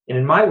And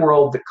in my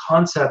world, the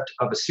concept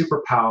of a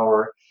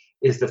superpower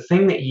is the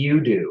thing that you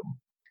do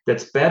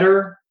that's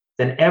better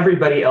than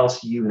everybody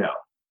else you know.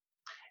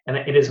 And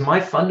it is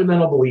my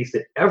fundamental belief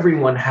that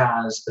everyone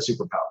has a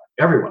superpower.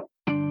 Everyone.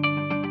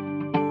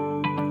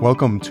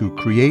 Welcome to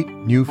Create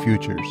New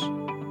Futures.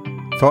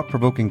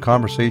 Thought-provoking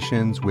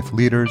conversations with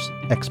leaders,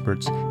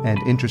 experts, and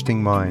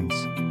interesting minds.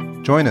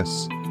 Join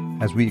us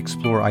as we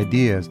explore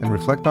ideas and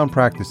reflect on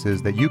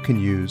practices that you can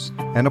use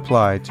and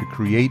apply to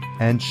create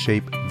and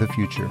shape the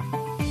future.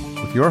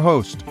 With your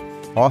host,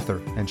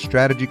 author, and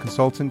strategy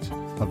consultant,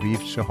 Aviv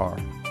Shahar.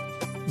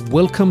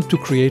 Welcome to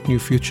Create New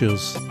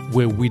Futures,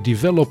 where we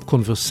develop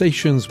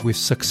conversations with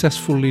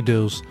successful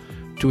leaders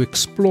to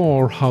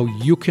explore how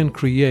you can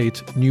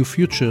create new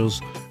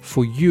futures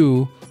for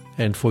you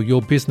and for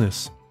your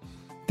business.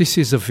 This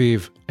is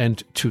Aviv,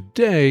 and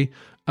today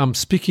I'm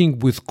speaking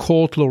with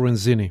Court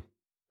Lorenzini.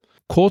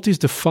 Court is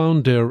the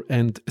founder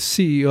and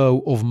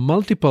CEO of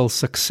multiple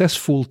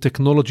successful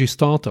technology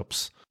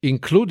startups,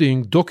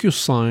 including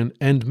DocuSign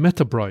and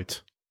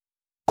MetaBright.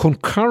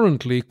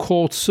 Concurrently,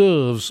 Court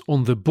serves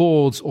on the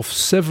boards of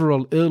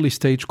several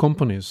early-stage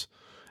companies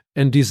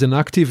and is an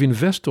active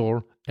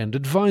investor and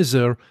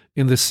advisor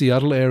in the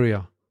Seattle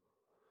area.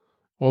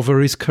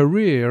 Over his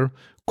career,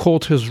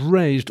 Court has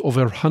raised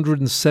over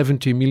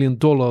 $170 million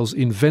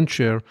in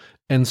venture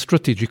and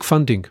strategic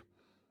funding.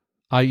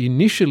 I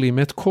initially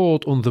met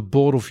Court on the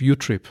board of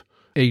Utrip,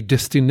 a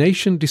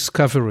destination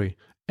discovery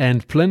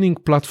and planning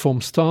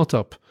platform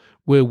startup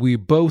where we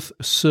both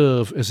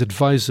serve as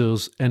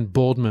advisors and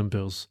board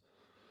members.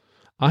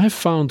 I have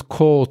found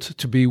Court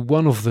to be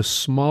one of the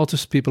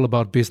smartest people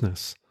about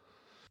business.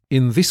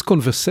 In this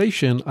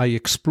conversation, I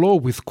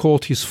explore with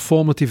Court his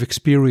formative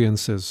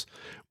experiences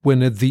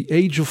when at the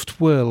age of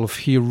 12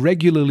 he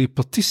regularly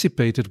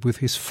participated with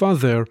his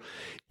father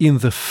in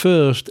the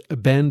first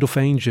Band of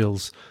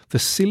Angels, the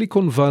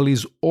Silicon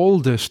Valley's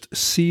oldest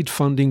seed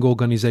funding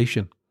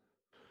organization.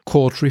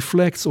 Court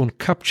reflects on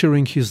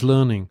capturing his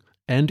learning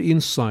and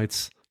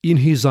insights in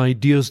his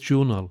ideas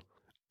journal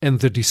and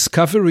the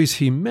discoveries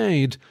he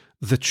made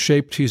that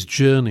shaped his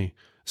journey,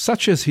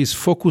 such as his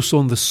focus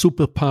on the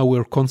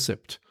superpower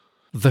concept,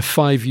 the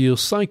 5-year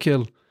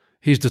cycle,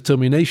 his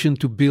determination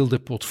to build a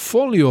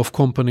portfolio of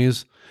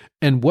companies,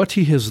 and what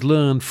he has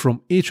learned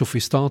from each of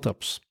his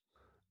startups.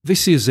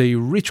 This is a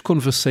rich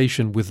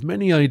conversation with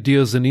many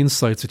ideas and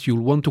insights that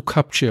you'll want to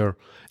capture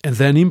and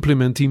then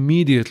implement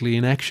immediately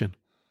in action.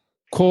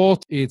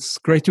 Court, it's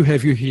great to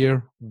have you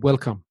here.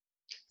 Welcome.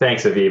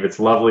 Thanks, Aviv. It's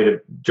lovely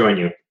to join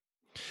you.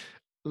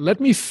 Let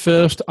me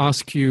first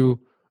ask you,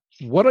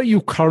 what are you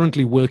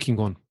currently working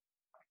on?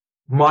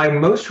 My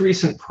most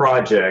recent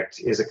project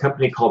is a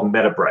company called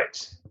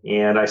MetaBright.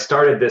 And I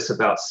started this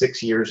about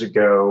 6 years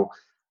ago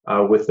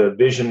with a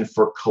vision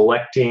for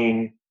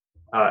collecting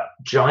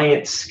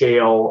giant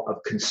scale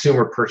of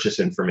consumer purchase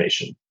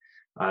information.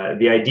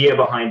 The idea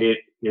behind it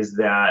is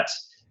that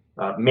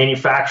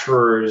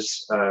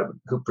manufacturers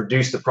who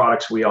produce the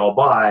products we all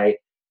buy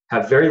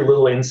have very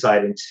little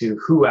insight into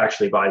who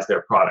actually buys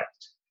their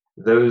product.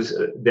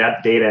 That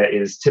data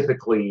is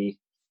typically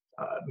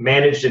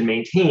managed and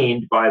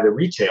maintained by the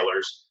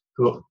retailers,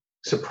 who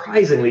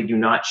surprisingly do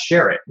not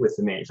share it with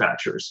the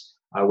manufacturers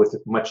with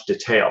much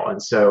detail.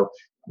 And so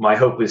my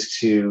hope is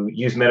to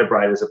use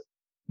MetaBright as a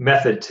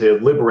method to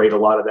liberate a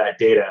lot of that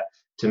data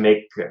to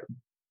make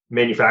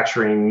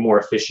manufacturing more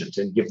efficient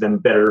and give them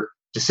better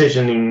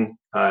decisioning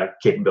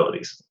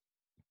capabilities.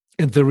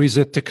 And there is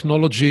a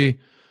technology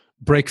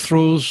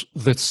breakthroughs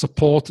that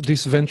support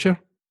this venture?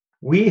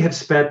 We have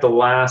spent the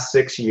last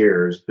 6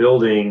 years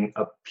building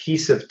a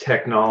piece of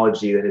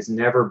technology that has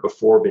never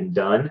before been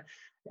done.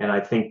 And I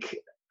think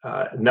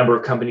a number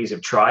of companies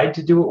have tried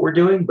to do what we're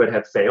doing, but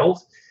have failed.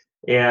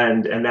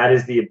 And that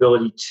is the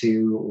ability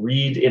to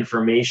read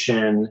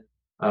information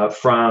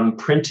from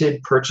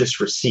printed purchase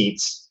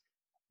receipts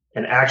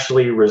and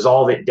actually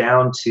resolve it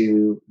down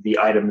to the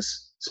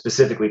items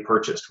specifically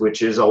purchased,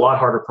 which is a lot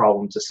harder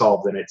problem to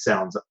solve than it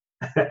sounds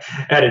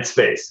at its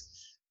face.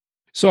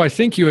 So I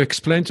think you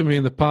explained to me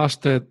in the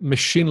past that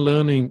machine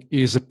learning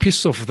is a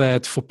piece of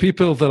that. For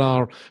people that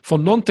are, for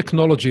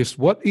non-technologists,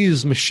 what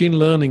is machine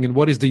learning and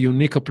what is the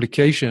unique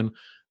application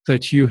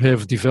that you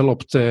have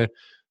developed to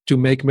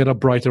make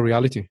MetaBright a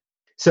reality?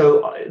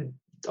 So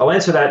I'll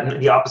answer that in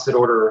the opposite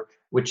order,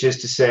 which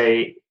is to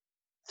say,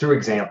 through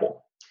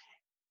example.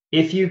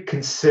 If you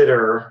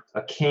consider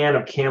a can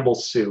of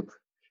Campbell's soup,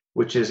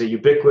 which is a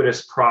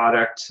ubiquitous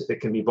product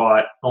that can be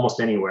bought almost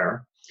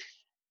anywhere,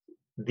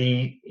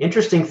 the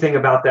interesting thing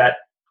about that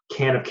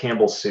can of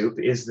Campbell's soup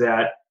is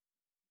that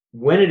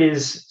when it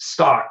is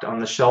stocked on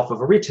the shelf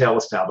of a retail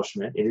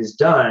establishment, it is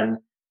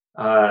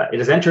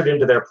entered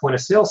into their point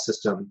of sale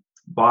system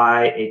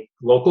by a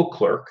local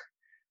clerk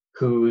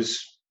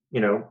who's,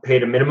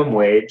 paid a minimum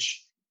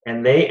wage,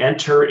 and they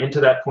enter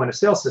into that point of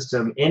sale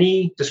system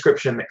any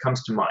description that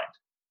comes to mind,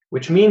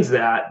 which means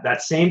that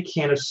that same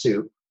can of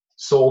soup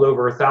sold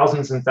over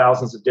thousands and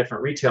thousands of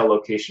different retail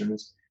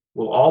locations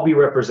will all be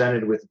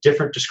represented with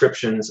different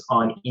descriptions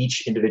on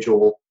each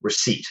individual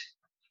receipt.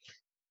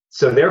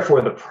 So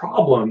therefore, the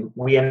problem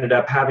we ended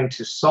up having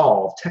to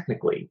solve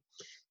technically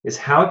is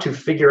how to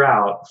figure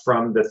out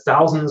from the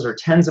thousands or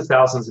tens of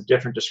thousands of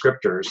different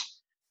descriptors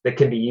that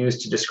can be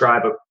used to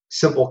describe a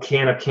simple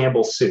can of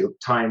Campbell's soup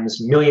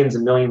times millions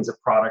and millions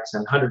of products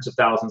and hundreds of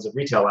thousands of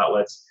retail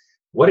outlets.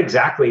 What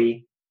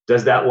exactly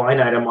does that line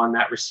item on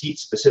that receipt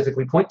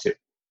specifically point to?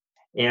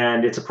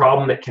 And it's a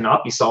problem that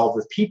cannot be solved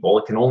with people.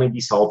 It can only be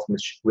solved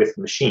with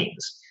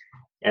machines.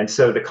 And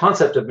so the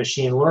concept of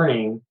machine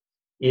learning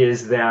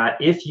is that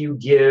if you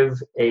give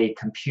a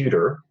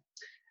computer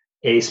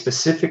a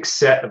specific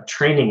set of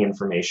training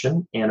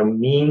information and a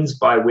means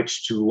by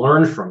which to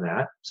learn from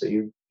that, so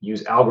you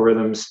use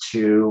algorithms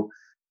to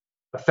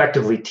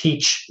effectively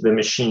teach the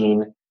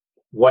machine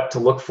what to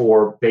look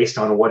for based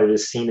on what it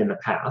has seen in the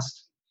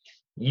past,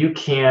 you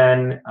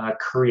can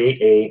create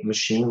a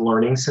machine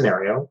learning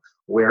scenario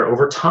where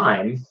over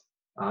time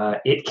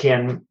it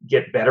can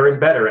get better and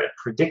better at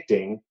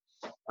predicting,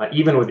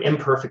 even with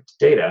imperfect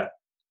data,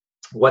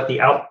 what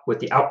the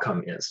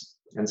outcome is.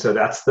 And so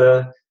that's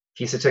the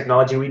piece of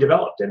technology we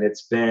developed. And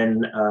it's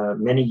been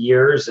many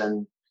years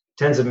and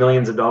tens of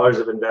millions of dollars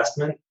of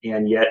investment,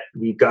 and yet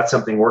we've got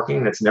something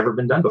working that's never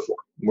been done before.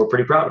 We're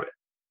pretty proud of it.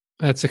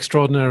 That's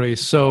extraordinary.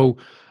 So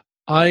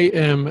I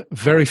am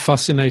very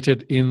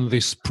fascinated in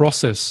this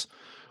process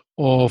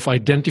of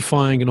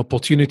identifying an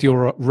opportunity,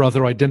 or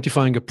rather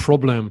identifying a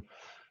problem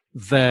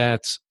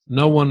that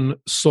no one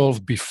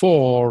solved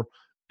before,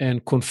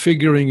 and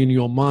configuring in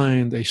your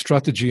mind a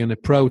strategy and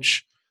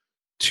approach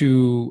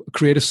to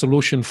create a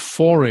solution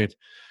for it.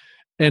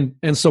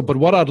 But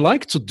what I'd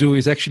like to do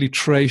is actually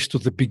trace to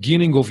the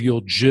beginning of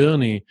your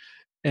journey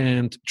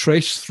and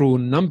trace through a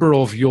number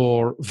of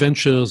your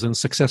ventures and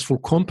successful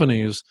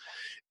companies.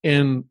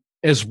 And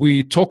as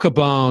we talk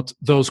about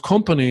those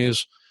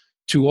companies,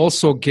 to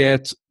also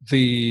get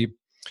the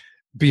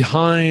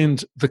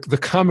behind the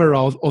camera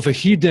of a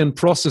hidden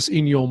process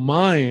in your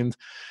mind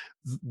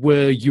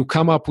where you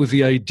come up with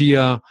the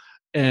idea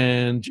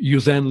and you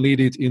then lead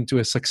it into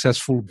a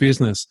successful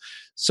business.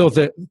 So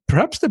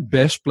perhaps the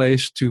best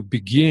place to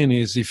begin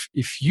is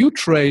if you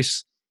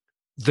trace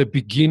the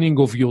beginning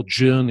of your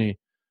journey,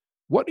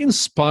 what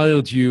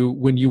inspired you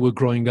when you were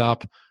growing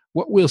up?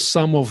 What were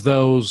some of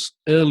those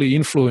early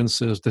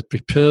influences that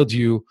prepared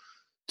you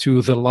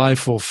to the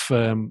life of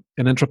an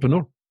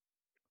entrepreneur?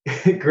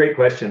 Great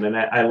question. And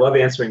I love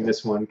answering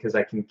this one because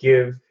I can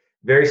give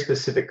very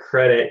specific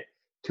credit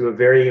to a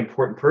very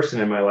important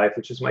person in my life,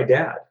 which is my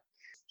dad.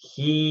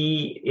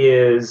 He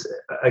is,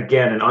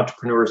 again, an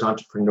entrepreneur's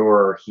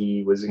entrepreneur.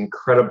 He was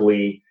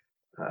incredibly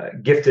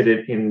gifted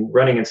in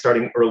running and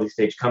starting early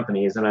stage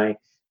companies. And I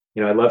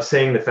love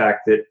saying the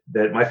fact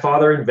that my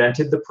father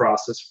invented the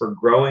process for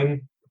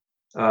growing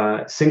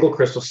single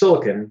crystal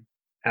silicon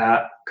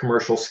at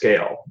commercial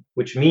scale,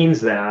 which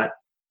means that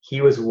he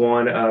was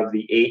one of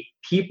the 8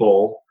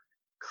 people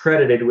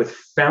credited with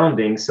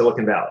founding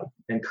Silicon Valley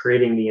and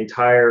creating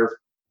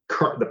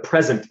the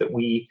present that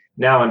we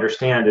now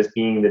understand as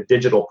being the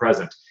digital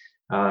present.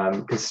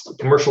 Because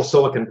commercial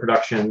silicon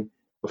production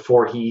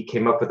before he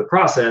came up with the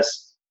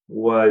process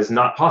was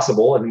not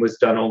possible and was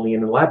done only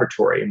in the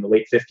laboratory in the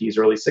late 50s,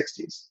 early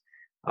 60s.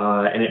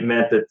 And it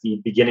meant that the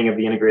beginning of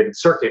the integrated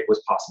circuit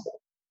was possible.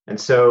 And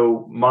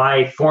so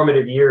my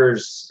formative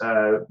years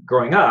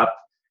growing up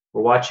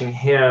were watching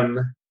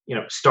him,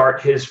 start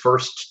his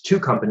first 2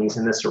 companies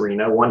in this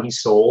arena. One he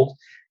sold,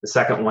 the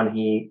second one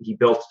he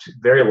built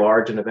very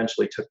large and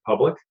eventually took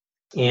public.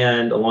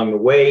 And along the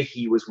way,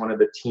 he was one of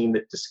the team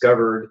that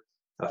discovered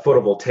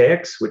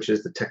photovoltaics, which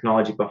is the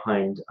technology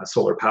behind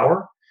solar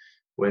power.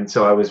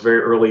 So I was very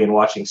early in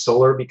watching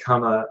solar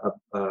become a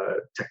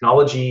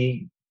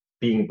technology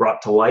being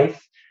brought to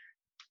life.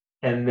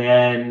 And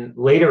then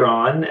later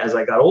on, as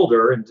I got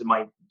older, into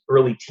my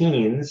early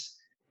teens,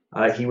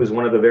 he was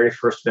one of the very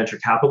first venture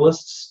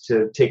capitalists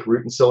to take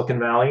root in Silicon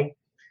Valley.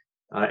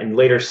 And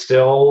later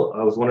still,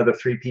 I was one of the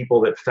 3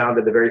 people that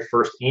founded the very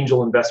first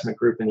angel investment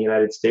group in the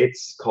United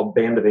States called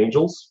Band of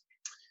Angels.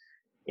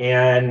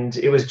 And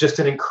it was just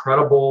an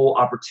incredible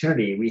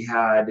opportunity. We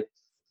had,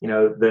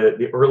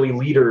 the early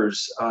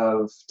leaders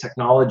of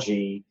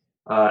technology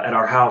at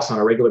our house on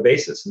a regular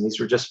basis. And these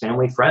were just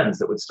family friends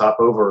that would stop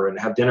over and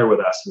have dinner with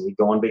us and we'd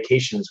go on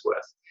vacations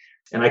with.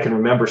 And I can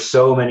remember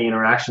so many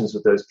interactions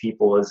with those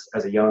people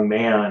as a young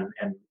man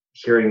and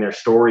hearing their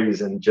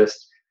stories and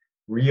just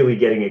really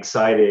getting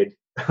excited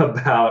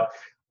about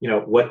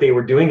what they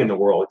were doing in the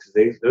world,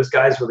 because those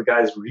guys were the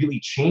guys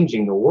really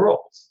changing the world.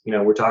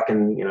 We're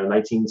talking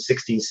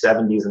 1960s,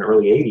 70s, and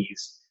early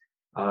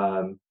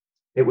 80s.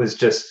 It was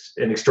just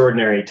an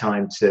extraordinary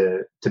time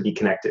to be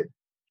connected.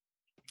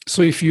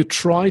 So if you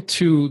try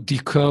to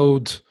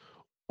decode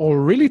or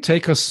really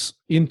take us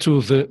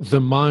into the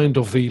mind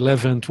of the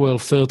 11,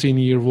 12,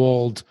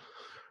 13-year-old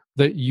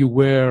that you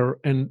were,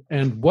 and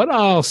what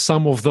are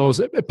some of those,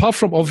 apart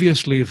from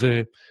obviously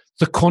the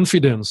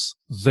confidence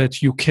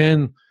that you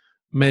can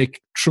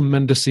make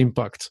tremendous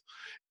impact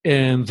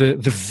and the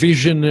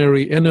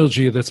visionary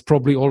energy that's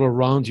probably all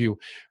around you,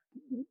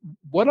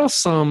 what are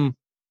some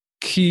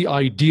key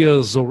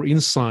ideas or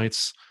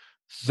insights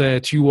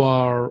that you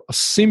are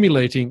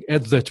assimilating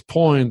at that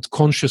point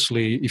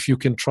consciously, if you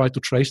can try to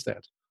trace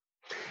that?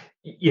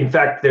 In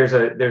fact,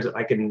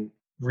 I can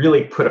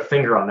really put a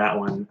finger on that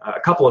one. A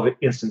couple of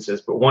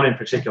instances, but one in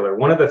particular.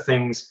 One of the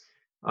things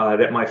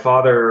that my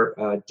father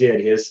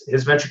did,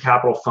 his venture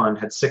capital fund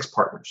had 6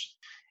 partners.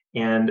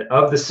 And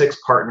of the 6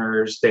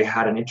 partners, they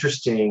had an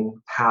interesting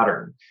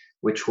pattern,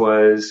 which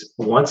was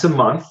once a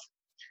month,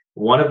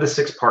 one of the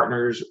 6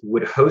 partners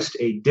would host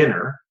a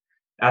dinner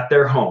at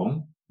their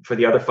home for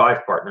the other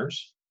 5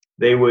 partners.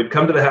 They would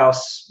come to the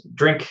house,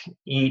 drink,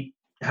 eat,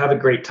 have a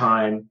great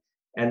time,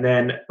 and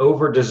then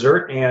over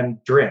dessert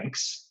and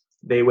drinks,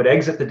 they would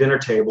exit the dinner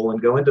table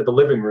and go into the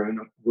living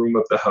room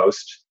of the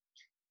host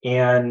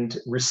and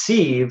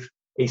receive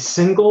a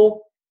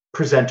single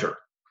presenter.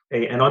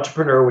 An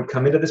entrepreneur would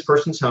come into this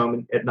person's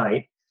home at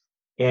night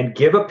and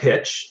give a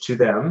pitch to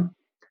them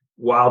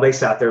while they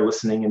sat there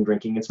listening and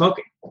drinking and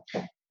smoking.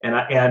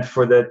 And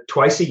for the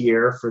twice a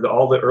year, for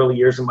all the early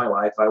years of my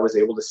life, I was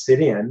able to sit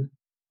in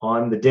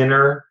on the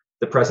dinner,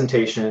 the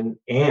presentation,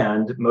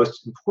 and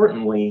most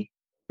importantly,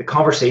 the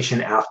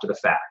conversation after the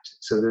fact.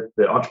 So that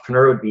the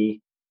entrepreneur would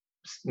be,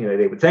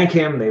 they would thank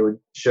him, they would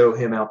show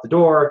him out the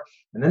door,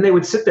 and then they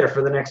would sit there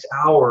for the next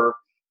hour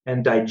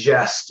and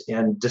digest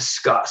and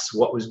discuss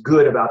what was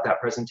good about that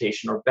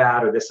presentation or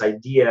bad or this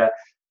idea,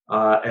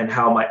 and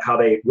how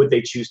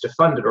they choose to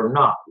fund it or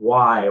not,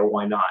 why or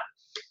why not.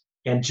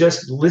 And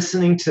just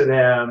listening to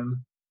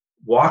them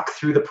walk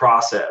through the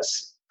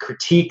process,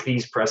 critique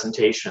these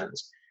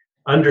presentations,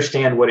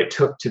 understand what it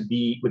took to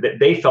be, that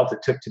they felt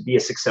it took to be a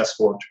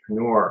successful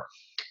entrepreneur,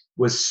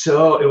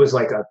 it was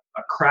like a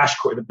crash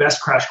course, the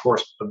best crash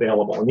course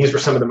available. And these were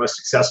some of the most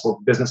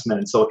successful businessmen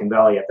in Silicon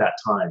Valley at that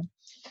time.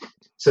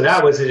 So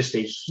that was just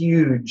a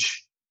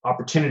huge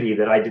opportunity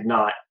that I did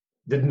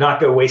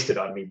not go wasted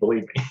on me,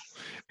 believe me.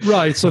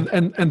 Right. So,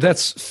 and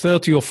that's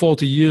 30 or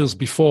 40 years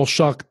before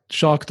Shark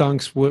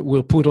Tanks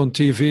were put on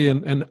TV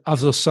and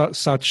other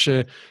such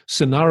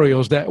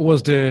scenarios. That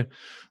was the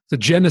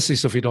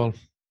genesis of it all.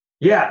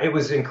 Yeah, it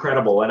was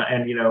incredible.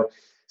 And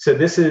so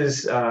this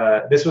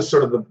was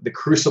sort of the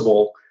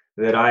crucible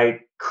that I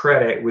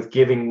credit with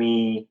giving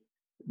me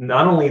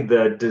not only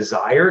the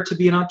desire to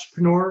be an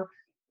entrepreneur,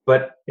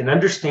 but an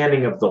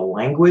understanding of the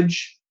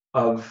language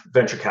of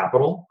venture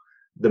capital,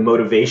 the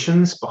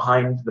motivations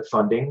behind the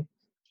funding,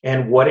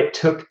 and what it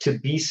took to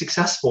be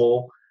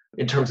successful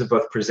in terms of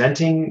both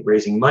presenting,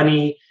 raising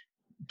money,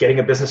 getting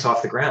a business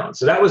off the ground.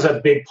 So that was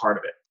a big part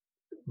of it.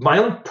 My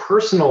own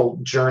personal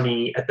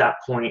journey at that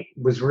point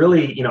was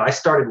really, I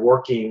started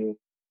working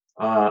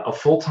a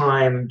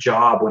full-time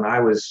job when I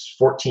was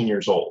 14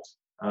 years old.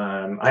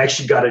 I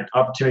actually got an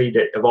opportunity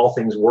to, of all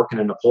things, work in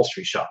an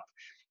upholstery shop.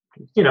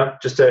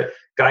 Just a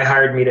guy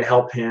hired me to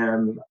help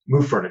him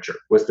move furniture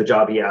was the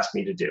job he asked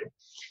me to do.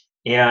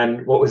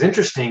 And what was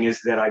interesting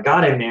is that I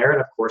got in there and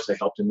of course I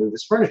helped him move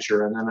his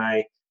furniture. And then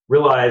I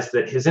realized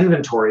that his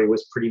inventory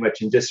was pretty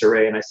much in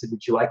disarray. And I said,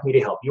 would you like me to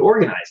help you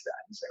organize that?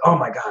 He's like, oh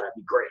my God, that'd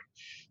be great.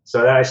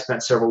 So then I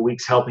spent several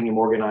weeks helping him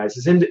organize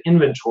his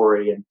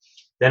inventory. And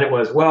then it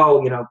was,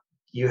 well,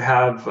 you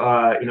have,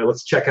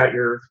 let's check out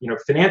your,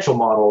 financial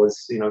model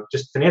is,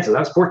 just finances. I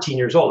was 14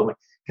 years old. I'm like,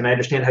 can I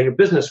understand how your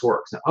business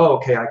works? And, oh,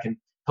 okay, I can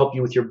help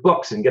you with your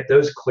books and get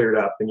those cleared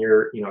up and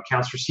your,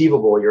 accounts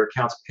receivable, your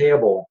accounts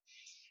payable.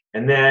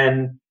 And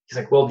then he's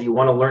like, well, do you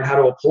want to learn how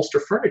to upholster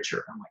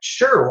furniture? I'm like,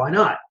 sure, why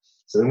not?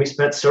 So then we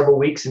spent several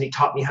weeks and he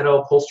taught me how to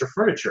upholster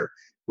furniture,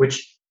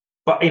 which,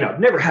 I've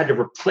never had to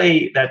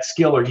replay that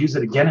skill or use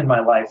it again in my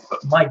life. But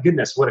my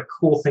goodness, what a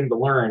cool thing to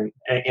learn.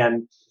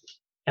 And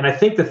I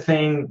think the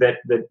thing that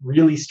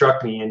really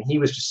struck me, and he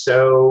was just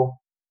so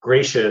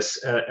gracious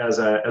as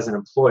an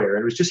employer,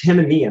 and it was just him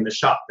and me in the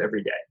shop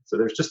every day. So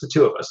there's just the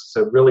two of us.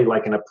 So really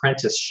like an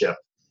apprenticeship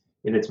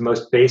in its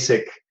most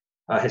basic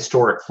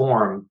historic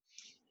form.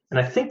 And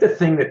I think the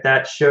thing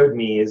that showed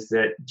me is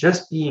that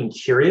just being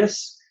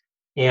curious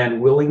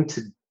and willing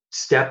to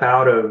step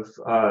out of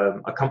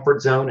a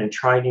comfort zone and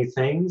try new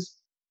things,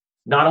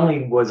 not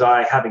only was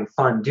I having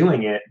fun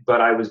doing it, but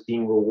I was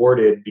being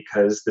rewarded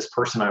because this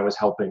person I was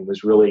helping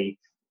was really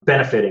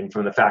benefiting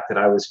from the fact that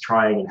I was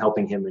trying and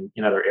helping him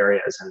in other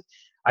areas. And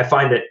I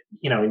find that,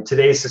 in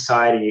today's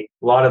society,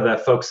 a lot of the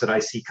folks that I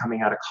see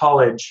coming out of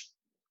college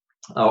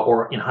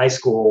or in high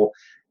school,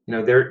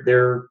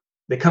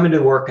 they come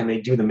into work and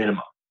they do the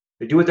minimum.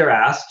 They do what they're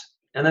asked,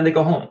 and then they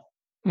go home.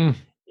 Mm.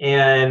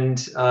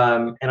 And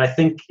I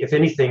think, if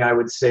anything, I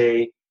would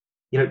say,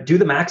 do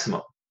the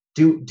maximum,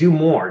 do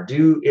more,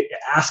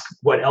 ask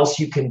what else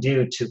you can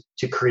do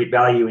to create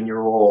value in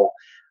your role.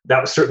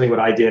 That was certainly what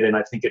I did, and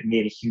I think it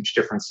made a huge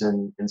difference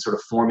in sort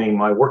of forming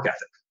my work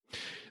ethic.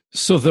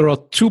 So there are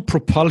two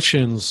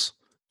passions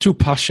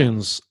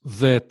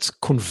that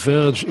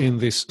converge in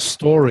this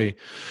story.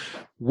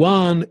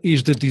 One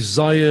is the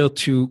desire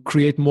to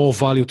create more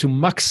value, to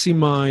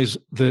maximize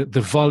the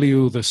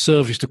value, the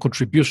service, the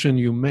contribution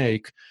you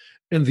make.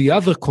 And the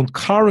other,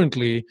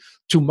 concurrently,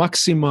 to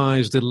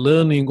maximize the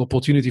learning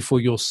opportunity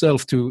for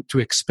yourself to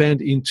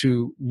expand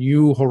into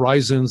new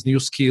horizons, new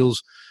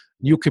skills,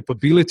 new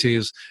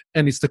capabilities.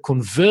 And it's the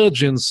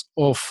convergence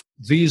of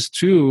these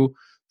two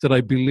that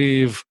I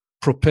believe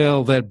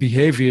propel that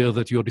behavior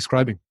that you're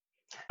describing.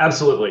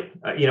 Absolutely.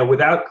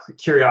 Without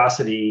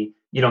curiosity,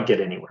 you don't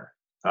get anywhere.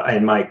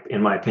 In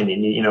my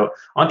opinion,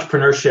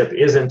 entrepreneurship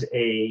isn't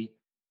a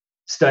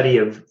study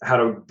of how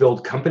to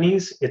build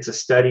companies. It's a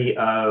study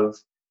of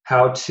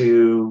how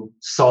to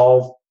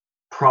solve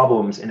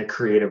problems in a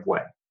creative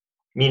way.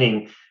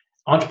 Meaning,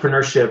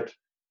 entrepreneurship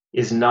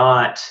is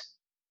not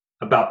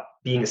about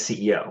being a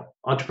CEO.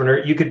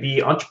 You could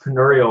be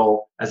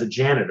entrepreneurial as a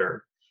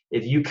janitor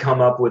if you come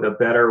up with a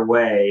better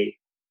way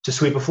to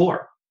sweep a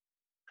floor.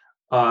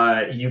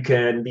 You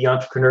can be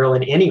entrepreneurial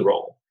in any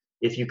role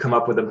if you come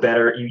up with a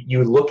better,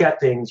 you look at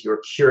things,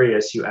 you're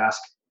curious, you ask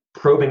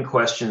probing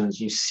questions,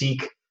 you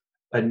seek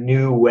a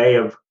new way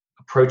of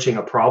approaching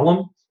a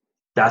problem.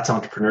 That's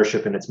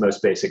entrepreneurship in its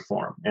most basic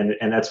form. And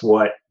that's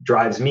what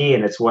drives me.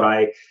 And it's what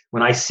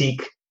when I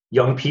seek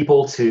young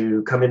people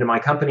to come into my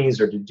companies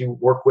or to do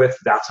work with,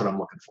 that's what I'm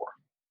looking for.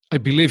 I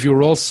believe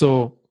you're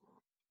also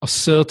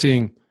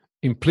asserting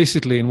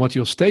implicitly in what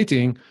you're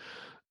stating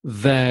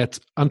that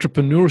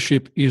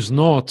entrepreneurship is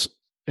not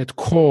at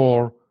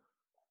core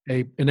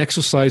an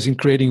exercise in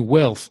creating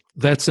wealth.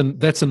 That's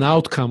an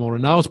outcome or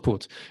an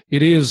output.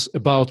 It is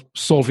about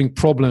solving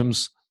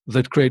problems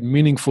that create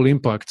meaningful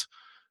impact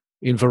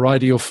in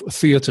variety of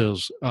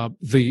theaters.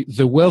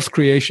 The wealth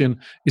creation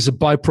is a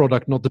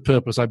byproduct, not the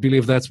purpose. I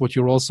believe that's what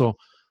you're also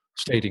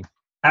stating.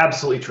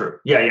 Absolutely true.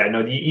 Yeah.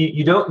 No,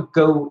 you don't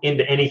go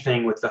into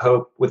anything with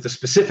the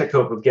specific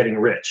hope of getting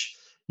rich.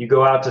 You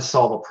go out to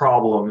solve a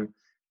problem,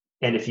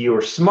 and if you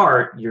are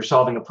smart, you're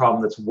solving a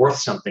problem that's worth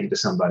something to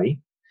somebody,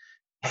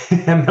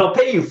 and they'll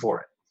pay you for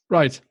it.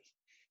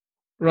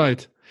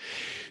 Right.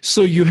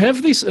 So you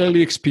have this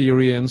early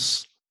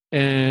experience,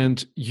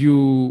 and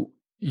you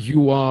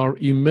are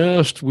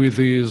immersed with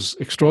these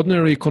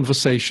extraordinary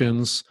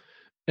conversations,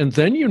 and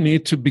then you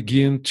need to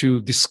begin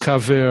to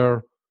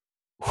discover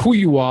who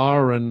you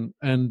are and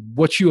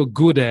what you are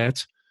good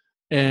at.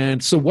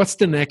 And so what's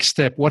the next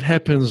step? What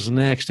happens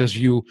next as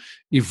you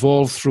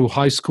evolve through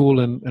high school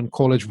and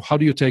college? How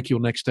do you take your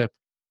next step?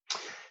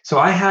 So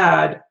I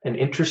had an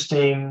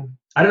interesting,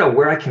 I don't know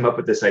where I came up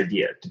with this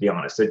idea, to be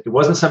honest. It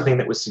wasn't something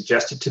that was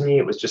suggested to me.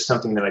 It was just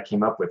something that I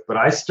came up with. But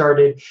I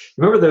started,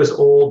 remember those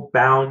old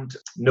bound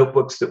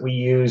notebooks that we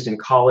used in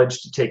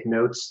college to take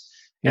notes?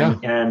 Yeah.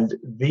 And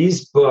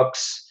these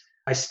books,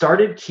 I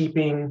started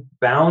keeping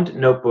bound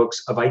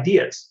notebooks of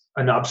ideas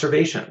and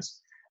observations.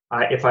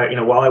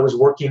 While I was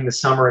working the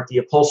summer at the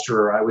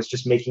upholsterer, I was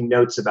just making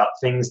notes about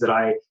things that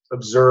I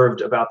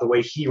observed about the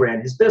way he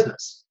ran his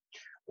business.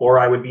 Or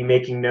I would be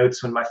making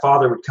notes when my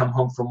father would come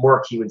home from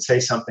work. He would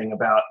say something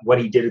about what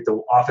he did at the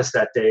office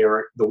that day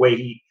or the way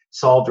he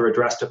solved or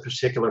addressed a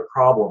particular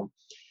problem.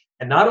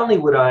 And not only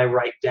would I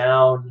write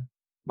down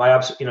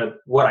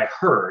what I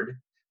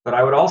heard, but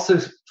I would also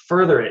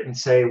further it and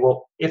say,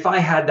 well, if I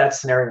had that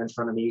scenario in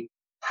front of me,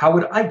 how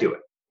would I do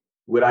it?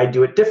 Would I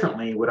do it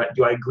differently?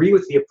 Do I agree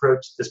with the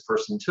approach this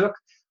person took,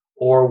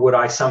 or would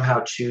I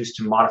somehow choose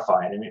to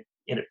modify it? And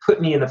it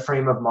put me in the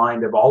frame of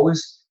mind of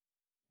always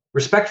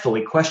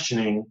respectfully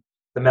questioning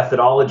the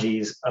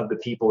methodologies of the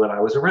people that I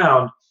was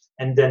around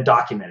and then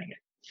documenting it.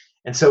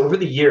 And so over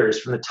the years,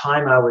 from the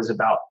time I was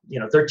about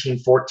 13,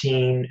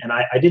 14, and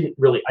I didn't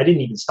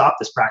even stop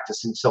this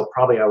practice until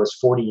probably I was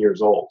 40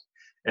 years old.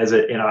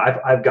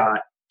 I've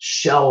got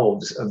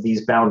shelves of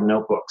these bound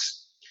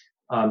notebooks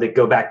that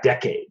go back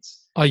decades.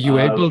 Are you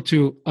able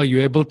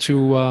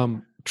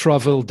to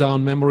travel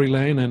down memory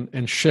lane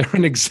and share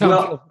an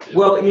example?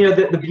 Well,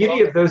 the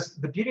beauty of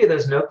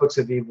those notebooks,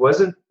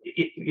 Aviv,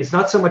 it's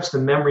not so much the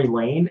memory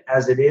lane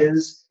as it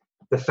is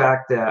the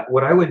fact that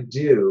what I would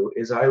do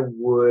is I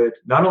would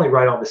not only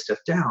write all this stuff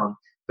down,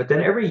 but then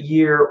every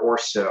year or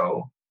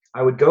so,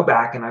 I would go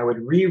back and I would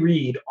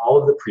reread all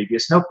of the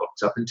previous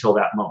notebooks up until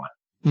that moment.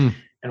 Mm.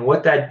 And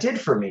what that did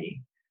for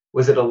me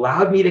was it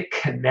allowed me to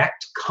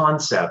connect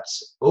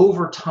concepts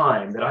over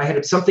time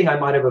that something I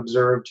might have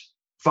observed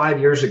 5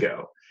 years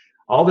ago,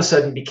 all of a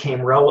sudden became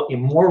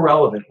more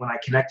relevant when I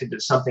connected to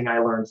something I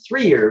learned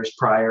 3 years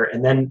prior,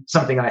 and then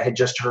something I had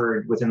just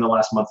heard within the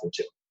last month or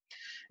two.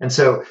 And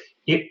so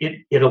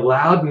it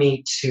allowed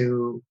me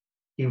to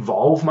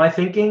evolve my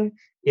thinking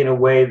in a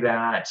way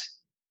that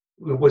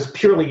was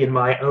purely in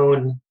my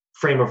own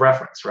frame of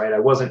reference, right? I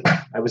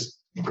was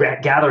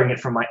gathering it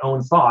from my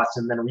own thoughts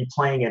and then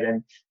replaying it.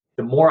 And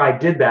the more I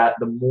did that,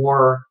 the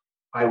more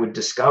I would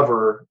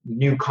discover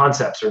new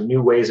concepts or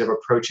new ways of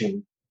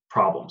approaching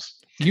problems.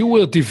 You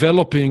were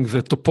developing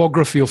the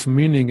topography of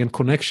meaning and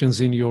connections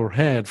in your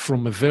head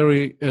from a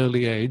very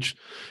early age,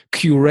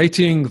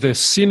 curating the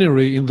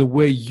scenery in the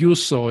way you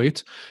saw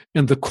it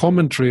and the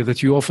commentary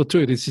that you offer to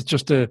it. It's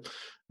just a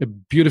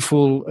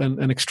beautiful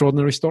and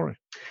extraordinary story.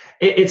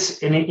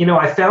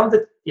 I found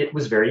that it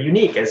was very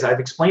unique. As I've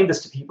explained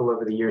this to people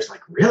over the years,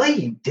 like, really?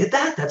 You did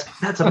that?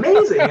 That's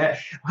amazing.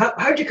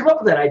 How'd you come up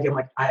with that idea? I'm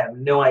like, I have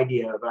no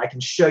idea, but I can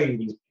show you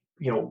these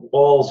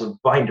walls of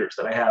binders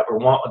that I have, or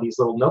these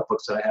little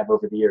notebooks that I have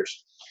over the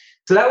years.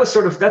 So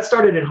that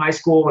started in high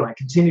school, and I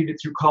continued it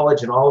through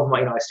college and all of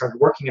my, I started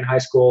working in high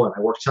school, and I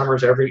worked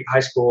summers every high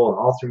school and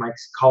all through my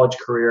college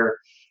career.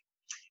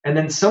 And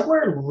then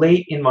somewhere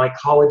late in my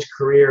college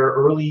career,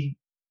 early,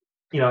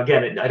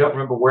 again, I don't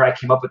remember where I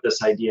came up with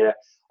this idea.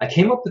 I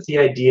came up with the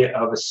idea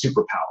of a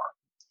superpower.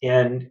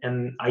 And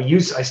I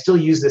still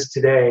use this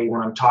today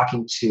when I'm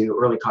talking to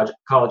early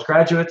college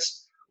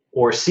graduates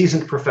or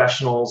seasoned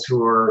professionals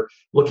who are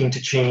looking to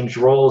change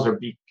roles or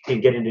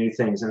get into new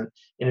things. And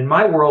in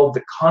my world,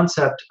 the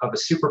concept of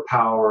a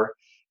superpower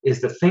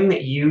is the thing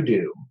that you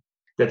do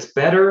that's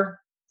better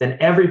than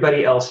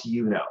everybody else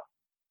you know.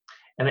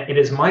 And it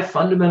is my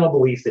fundamental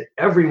belief that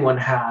everyone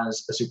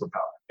has a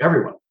superpower.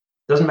 Everyone.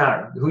 Doesn't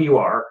matter who you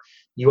are.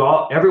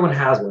 Everyone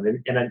has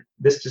one. And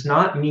this does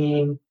not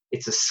mean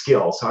it's a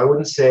skill. So I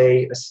wouldn't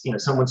say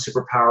someone's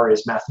superpower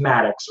is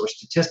mathematics or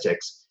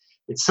statistics.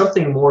 It's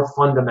something more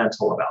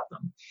fundamental about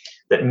them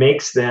that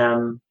makes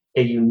them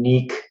a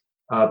unique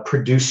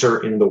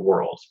producer in the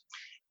world.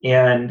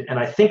 And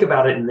I think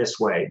about it in this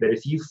way, that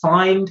if you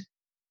find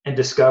and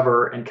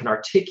discover and can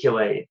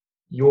articulate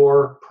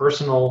your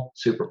personal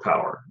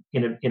superpower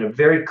in a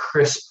very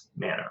crisp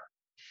manner,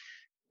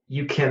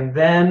 you can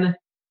then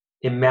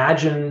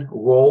imagine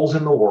roles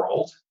in the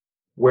world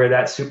where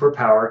that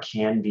superpower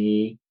can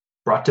be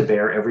brought to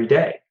bear every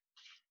day.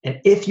 And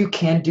if you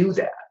can do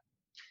that,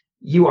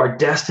 you are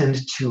destined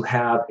to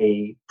have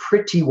a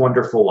pretty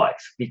wonderful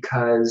life,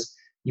 because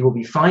you will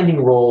be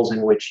finding roles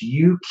in which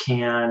you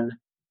can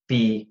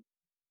be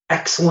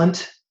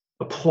excellent,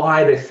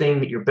 apply the thing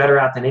that you're better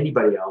at than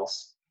anybody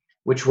else,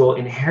 which will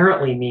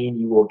inherently mean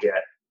you will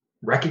get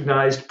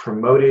recognized,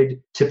 promoted,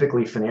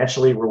 typically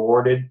financially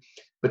rewarded,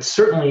 but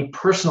certainly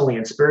personally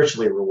and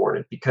spiritually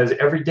rewarded, because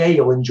every day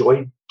you'll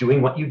enjoy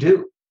doing what you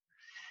do.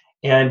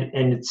 And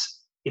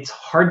it's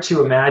hard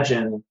to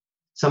imagine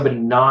somebody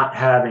not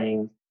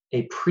having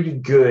a pretty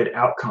good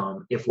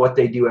outcome if what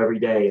they do every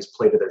day is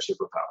play to their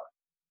superpower.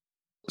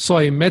 So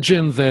I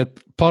imagine that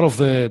part of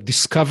the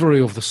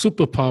discovery of the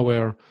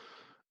superpower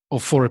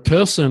for a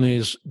person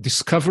is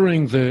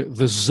discovering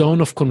the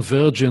zone of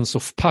convergence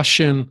of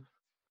passion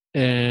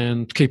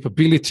and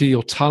capability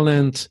or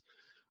talent,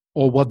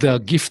 or what they are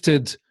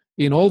gifted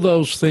in. All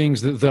those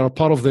things that are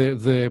part of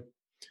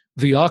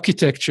the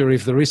architecture,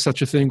 if there is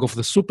such a thing, of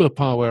the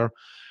superpower.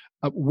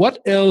 What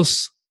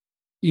else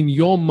in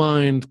your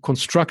mind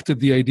constructed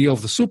the idea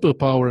of the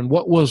superpower, and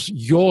what was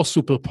your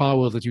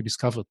superpower that you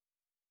discovered?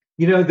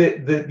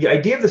 The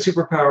idea of the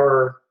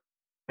superpower,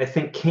 I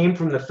think, came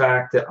from the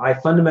fact that I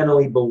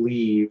fundamentally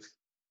believe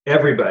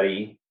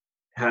everybody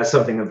has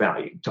something of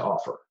value to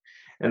offer.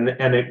 And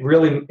it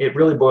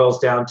really boils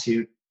down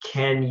to,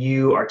 can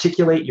you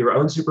articulate your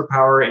own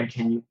superpower, and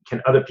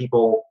can other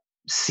people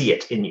see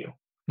it in you?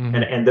 Mm-hmm.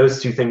 And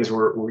those two things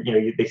were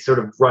they sort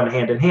of run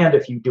hand in hand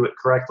if you do it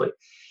correctly.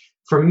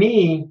 For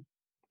me,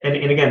 and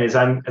again, as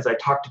I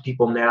talk to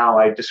people now,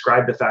 I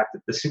describe the fact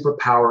that the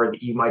superpower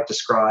that you might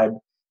describe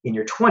in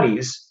your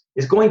 20s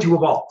is going to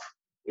evolve.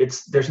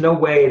 There's no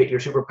way that your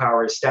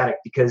superpower is static,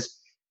 because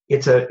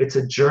it's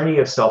a journey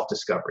of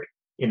self-discovery,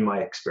 in my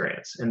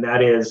experience. And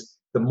that is,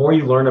 the more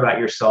you learn about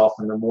yourself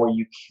and the more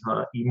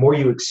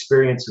you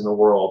experience in the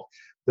world,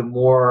 the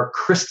more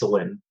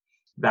crystalline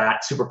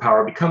that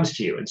superpower becomes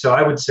to you. And so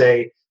I would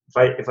say,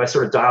 if I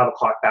sort of dial the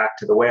clock back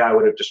to the way I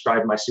would have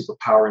described my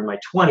superpower in my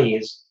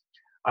 20s,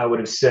 I would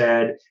have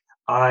said,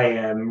 I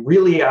am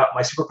really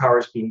my superpower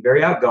is being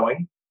very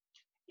outgoing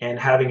and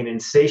having an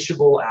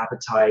insatiable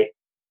appetite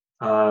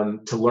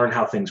to learn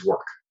how things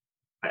work.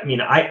 I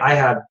mean, I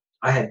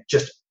had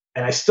just,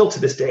 and I still to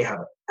this day have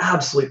an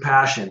absolute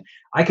passion.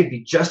 I could be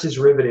just as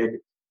riveted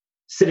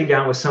sitting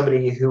down with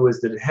somebody who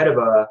was the head of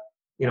a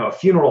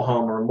funeral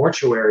home or a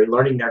mortuary,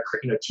 learning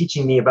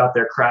teaching me about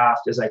their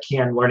craft, as I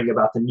can learning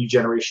about the new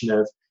generation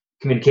of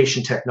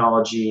communication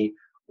technology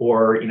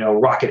or,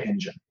 rocket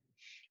engine.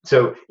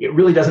 So it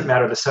really doesn't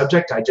matter the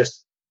subject.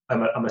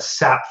 I'm a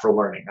sap for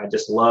learning. I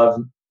just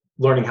love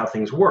learning how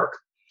things work.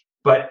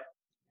 But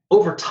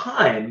over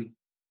time,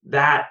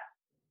 that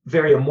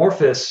very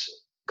amorphous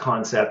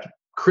concept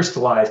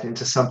crystallized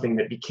into something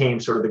that became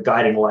sort of the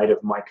guiding light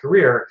of my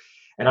career.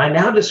 And I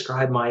now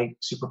describe my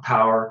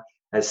superpower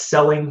as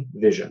selling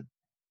vision.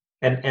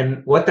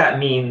 And what that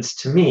means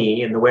to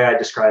me, and the way I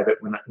describe it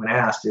when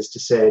asked, is to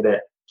say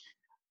that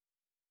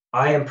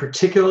I am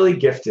particularly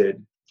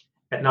gifted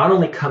at not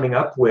only coming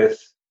up with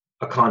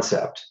a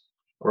concept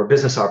or a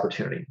business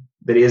opportunity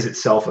that is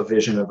itself a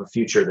vision of a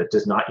future that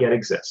does not yet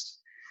exist.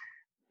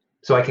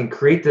 So I can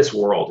create this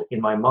world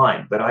in my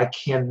mind, but I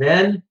can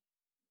then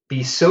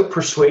be so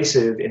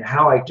persuasive in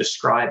how I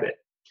describe it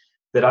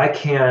that I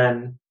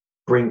can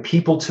bring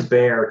people to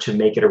bear to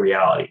make it a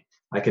reality.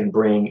 I can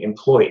bring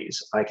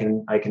employees. I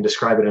can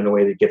describe it in a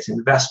way that gets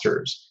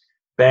investors,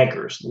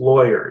 bankers,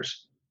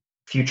 lawyers,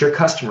 future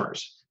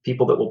customers,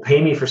 people that will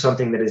pay me for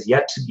something that is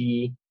yet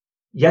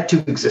to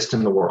exist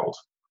in the world.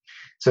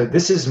 So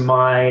this is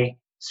my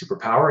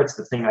superpower. It's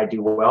the thing I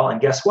do well.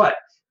 And guess what?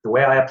 The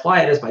way I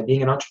apply it is by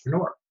being an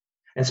entrepreneur,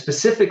 and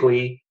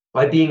specifically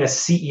by being a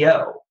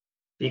CEO,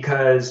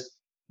 because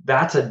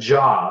that's a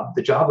job.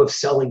 The job of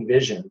selling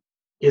vision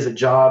is a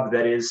job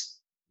that is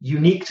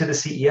unique to the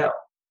CEO.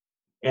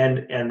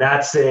 And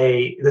that's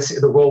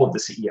the role of the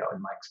CEO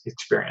in my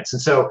experience.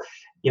 And so,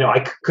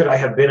 could I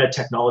have been a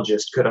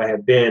technologist? Could I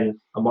have been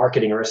a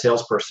marketing or a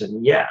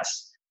salesperson?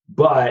 Yes,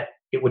 but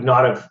it would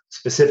not have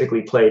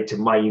specifically played to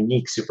my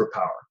unique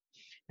superpower.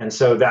 And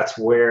so that's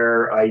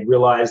where I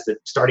realized that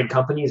starting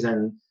companies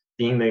and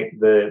being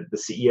the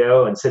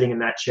CEO and sitting in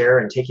that chair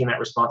and taking that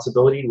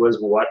responsibility was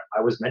what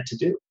I was meant to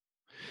do.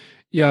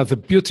 Yeah, the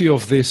beauty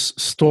of this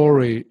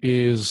story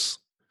is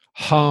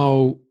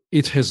how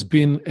it has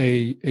been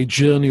a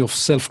journey of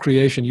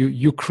self-creation.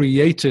 You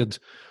created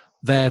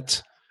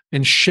that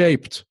and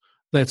shaped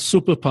that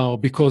superpower,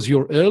 because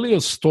your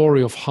earlier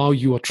story of how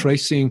you are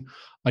tracing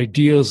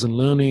ideas and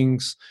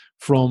learnings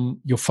from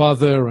your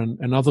father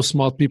and other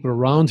smart people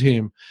around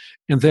him,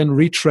 and then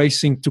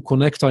retracing to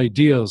connect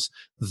ideas,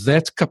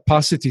 that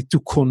capacity to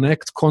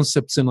connect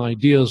concepts and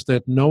ideas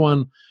that no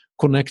one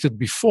connected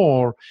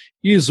before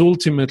is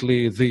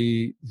ultimately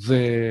the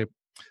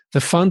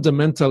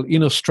fundamental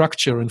inner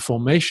structure and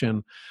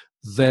formation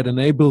that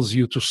enables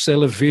you to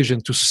sell a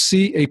vision, to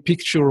see a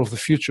picture of the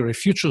future, a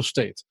future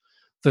state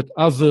that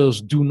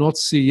others do not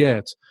see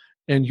yet,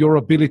 and your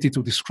ability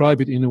to describe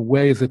it in a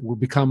way that will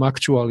become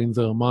actual in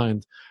their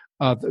mind.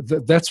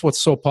 That's what's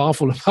so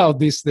powerful about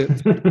this, the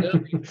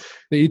journey,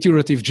 the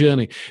iterative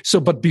journey. So,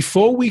 but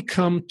before we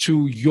come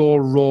to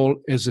your role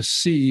as a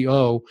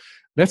CEO,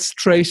 let's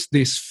trace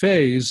this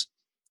phase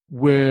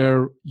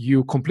where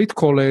you complete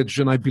college,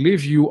 and I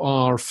believe you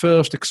are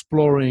first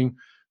exploring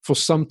for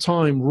some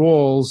time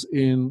roles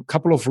in a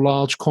couple of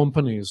large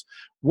companies.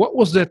 What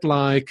was that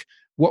like?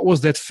 What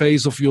was that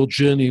phase of your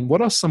journey? And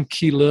what are some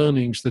key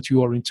learnings that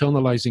you are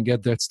internalizing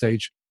at that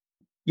stage?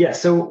 Yeah,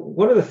 so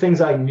one of the things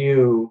I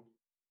knew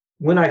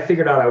when I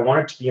figured out I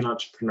wanted to be an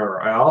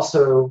entrepreneur, I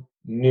also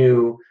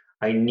knew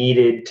I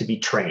needed to be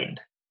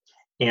trained.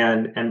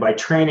 And by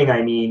training,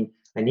 I mean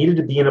I needed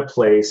to be in a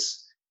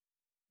place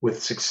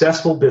with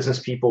successful business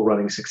people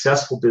running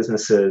successful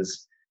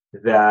businesses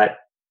that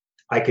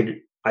I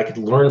could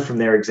learn from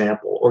their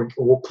example,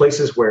 or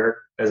places where,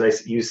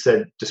 as you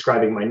said,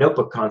 describing my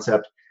notebook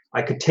concept,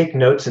 I could take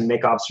notes and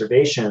make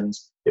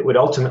observations that would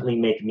ultimately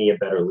make me a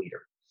better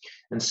leader.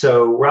 And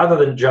so rather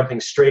than jumping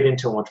straight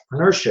into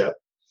entrepreneurship,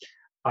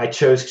 I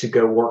chose to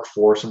go work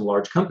for some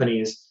large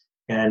companies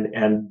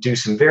and do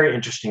some very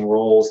interesting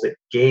roles that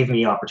gave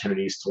me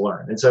opportunities to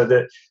learn. And so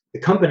the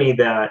company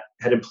that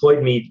had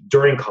employed me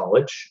during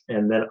college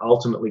and then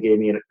ultimately gave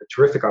me a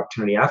terrific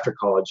opportunity after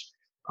college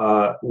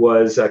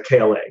was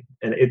KLA.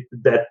 And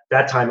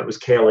that time it was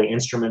KLA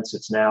Instruments.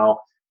 It's now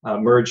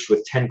merged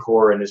with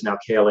Tencor and is now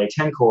KLA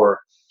Tencor.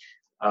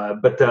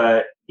 But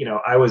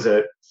I was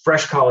a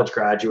fresh college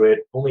graduate,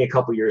 only a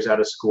couple years out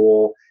of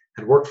school,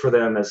 had worked for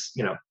them as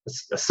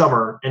a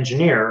summer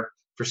engineer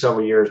for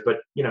several years. But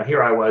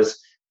here I was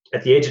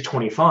at the age of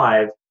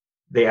 25.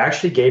 They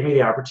actually gave me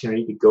the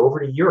opportunity to go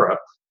over to Europe,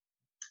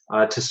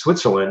 to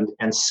Switzerland,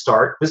 and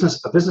start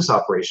a business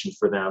operation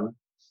for them.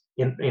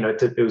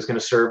 It was going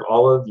to serve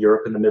all of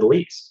Europe and the Middle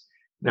East.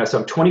 Now, so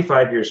I'm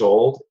 25 years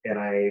old, and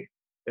I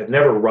have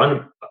never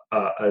run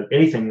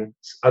anything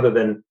other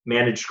than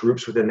managed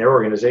groups within their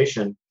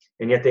organization,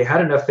 and yet they had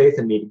enough faith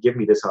in me to give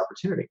me this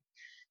opportunity.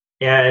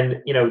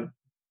 And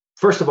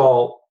first of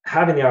all,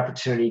 having the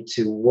opportunity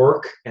to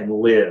work and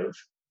live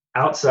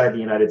outside the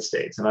United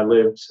States, and I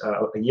lived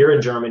a year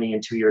in Germany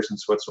and 2 years in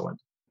Switzerland,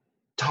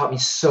 taught me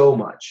so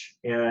much.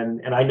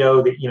 And I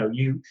know that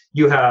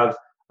you have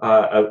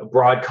a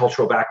broad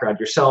cultural background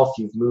yourself.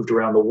 You've moved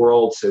around the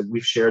world, so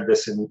we've shared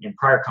this in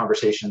prior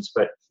conversations.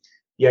 But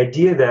the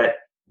idea that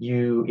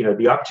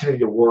the opportunity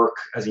to work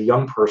as a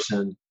young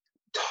person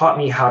taught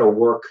me how to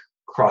work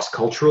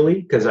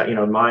cross-culturally, because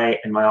in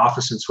my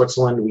office in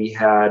Switzerland, we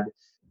had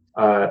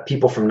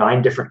people from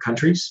 9 different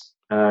countries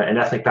and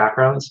ethnic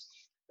backgrounds,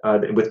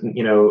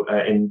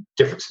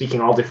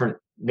 speaking all different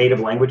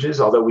native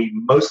languages. Although we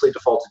mostly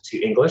defaulted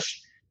to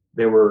English,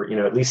 there were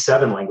at least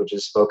 7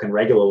 languages spoken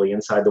regularly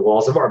inside the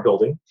walls of our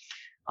building.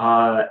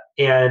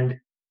 And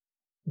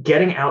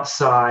getting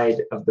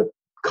outside of the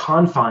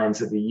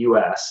confines of the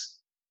U.S.,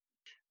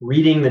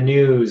 reading the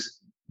news,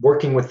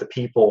 working with the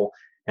people,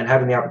 and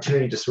having the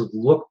opportunity to sort of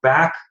look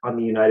back on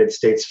the United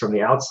States from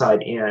the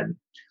outside in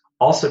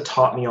also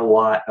taught me a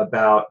lot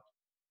about,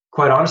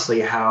 quite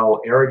honestly, how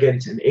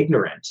arrogant and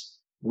ignorant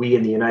we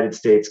in the United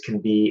States can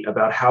be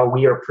about how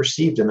we are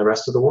perceived in the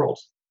rest of the world.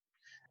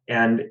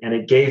 And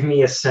it gave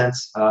me a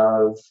sense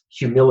of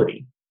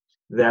humility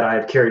that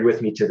I've carried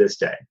with me to this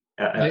day,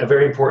 a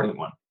very important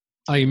one.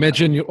 I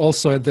imagine you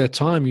also at that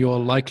time, you are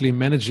likely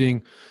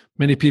managing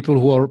many people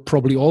who are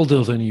probably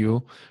older than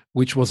you,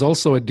 which was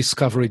also a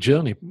discovery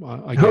journey.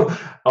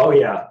 Oh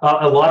yeah.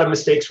 A lot of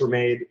mistakes were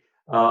made.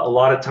 A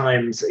lot of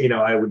times,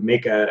 I would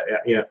make a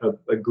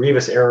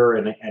grievous error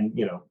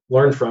and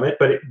learn from it,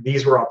 but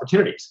these were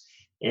opportunities.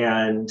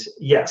 And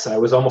yes, I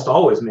was almost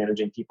always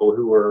managing people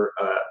who were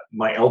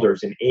my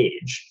elders in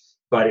age,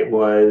 but it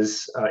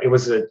was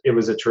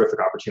a terrific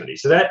opportunity.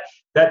 So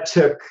that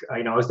took,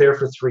 I was there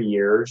for 3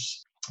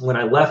 years. when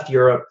I left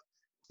Europe,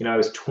 I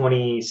was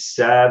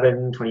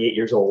 27, 28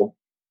 years old,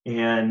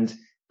 and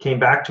came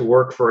back to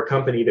work for a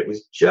company that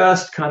was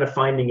just kind of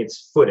finding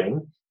its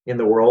footing in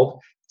the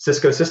world,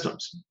 Cisco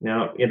Systems.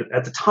 Now,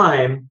 at the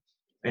time,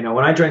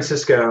 when I joined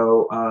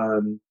Cisco,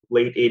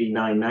 late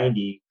 89,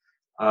 90,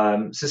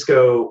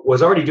 Cisco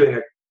was already doing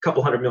a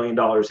couple $100 million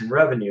in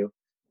revenue,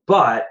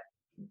 but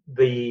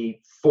the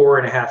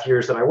 4.5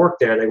 years that I worked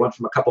there, they went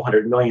from a couple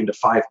 $100 million to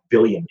 $5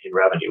 billion in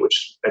revenue,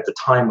 which at the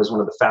time was one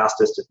of the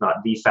fastest, if not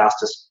the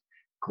fastest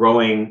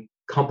growing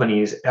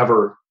companies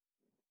ever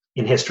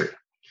in history,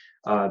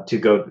 to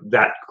go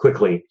that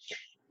quickly.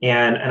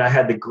 And I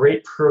had the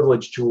great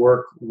privilege to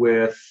work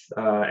with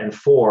and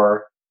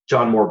for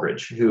John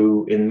Morgridge,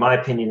 who, in my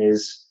opinion,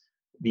 is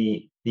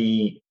the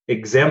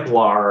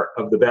exemplar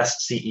of the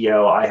best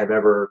CEO I have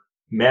ever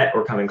met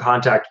or come in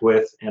contact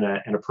with, and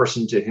a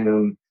person to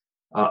whom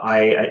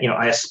I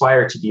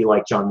aspire to be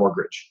like John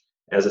Morgridge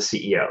as a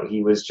CEO.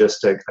 He was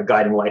just a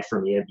guiding light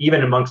for me. And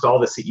even amongst all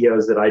the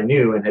CEOs that I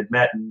knew and had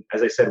met, and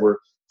as I said, were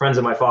friends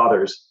of my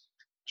father's,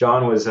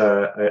 John was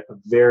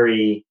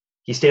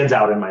he stands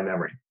out in my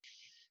memory.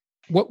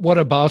 What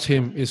about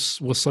him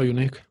was so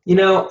unique?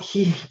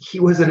 He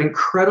was an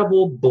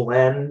incredible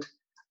blend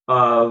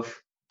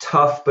of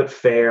tough but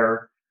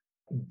fair,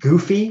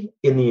 goofy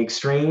in the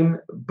extreme,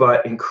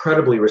 but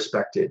incredibly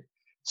respected,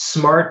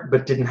 smart,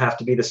 but didn't have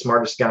to be the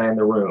smartest guy in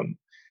the room,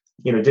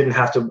 didn't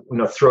have to,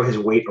 throw his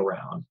weight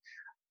around,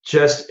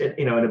 just,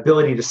 an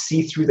ability to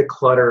see through the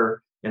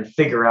clutter and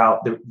figure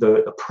out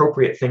the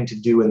appropriate thing to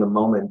do in the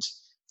moment,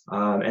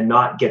 and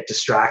not get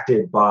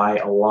distracted by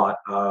a lot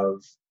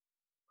of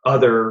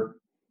other,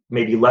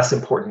 maybe less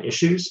important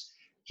issues.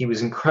 He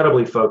was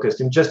incredibly focused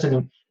and just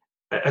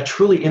a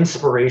truly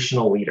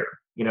inspirational leader.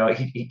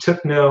 He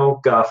took no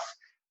guff,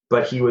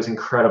 but he was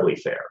incredibly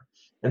fair.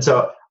 And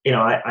so,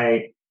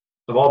 I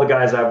of all the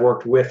guys I've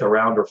worked with,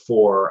 around, or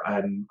for,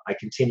 I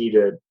continue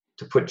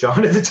to put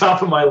John at the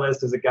top of my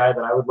list as a guy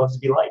that I would love to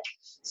be like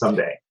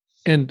someday.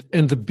 And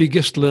the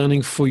biggest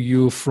learning for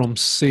you from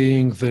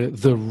seeing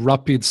the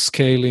rapid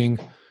scaling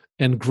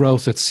and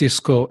growth at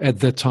Cisco at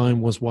that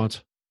time was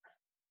what?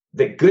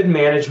 That good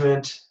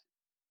management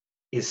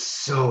is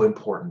so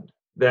important.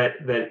 That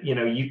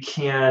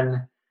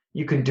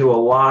you can do a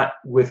lot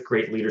with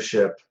great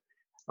leadership,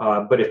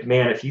 but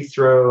if you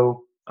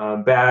throw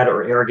bad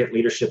or arrogant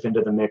leadership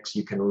into the mix,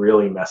 you can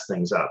really mess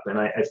things up. And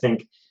I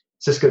think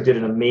Cisco did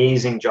an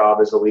amazing job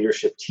as a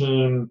leadership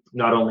team,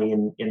 not only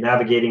in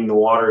navigating the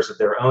waters of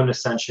their own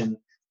ascension,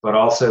 but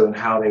also in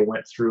how they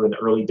went through in the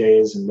early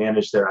days and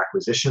managed their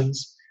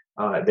acquisitions.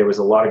 There was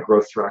a lot of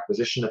growth through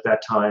acquisition at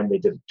that time. They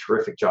did a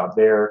terrific job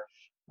there.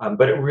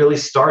 But it really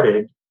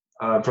started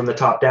from the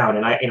top down.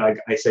 And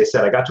as I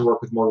said, I got to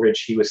work with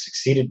Morgridge. He was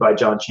succeeded by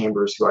John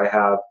Chambers, who I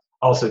have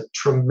also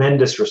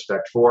tremendous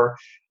respect for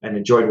and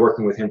enjoyed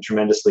working with him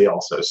tremendously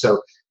also.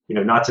 So,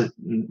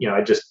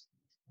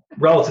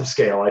 relative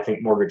scale, I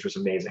think Morgridge was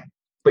amazing.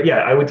 But yeah,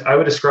 I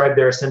would describe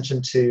their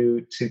ascension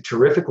to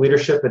terrific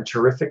leadership and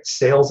terrific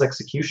sales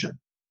execution.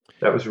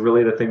 That was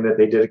really the thing that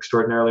they did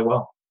extraordinarily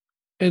well.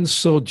 And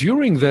so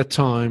during that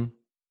time,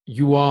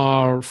 you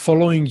are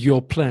following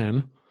your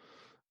plan.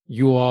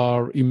 You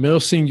are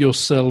immersing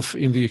yourself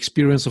in the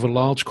experience of a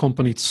large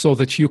company so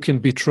that you can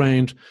be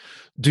trained.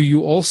 Do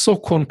you also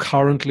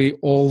concurrently,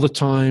 all the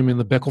time in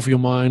the back of your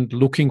mind,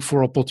 looking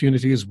for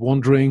opportunities,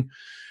 wondering,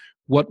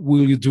 what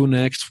will you do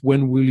next?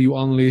 When will you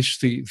unleash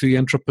the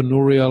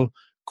entrepreneurial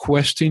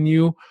quest in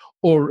you?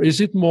 Or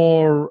is it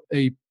more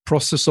a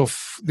process of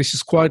this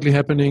is quietly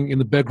happening in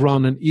the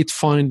background and it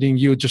finding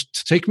you?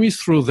 Just take me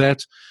through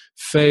that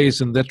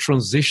phase and that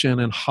transition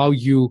and how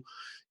you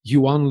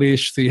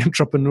unleash the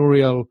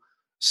entrepreneurial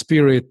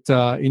spirit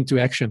into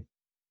action.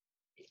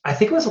 I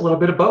think it was a little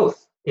bit of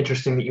both.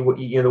 Interesting that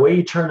the way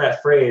you turn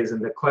that phrase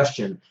and the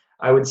question.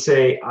 I would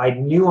say I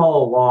knew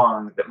all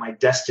along that my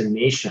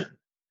destination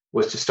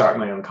was to start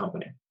my own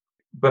company,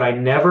 but I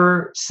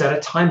never set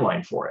a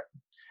timeline for it,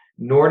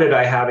 nor did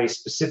I have a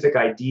specific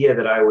idea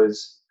that I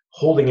was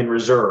holding in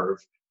reserve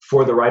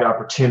for the right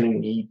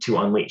opportunity to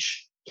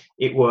unleash.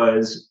 It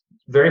was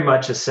very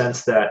much a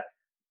sense that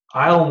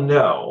I'll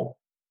know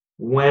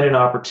when an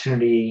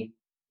opportunity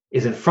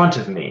is in front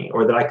of me,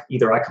 or that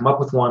I come up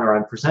with one or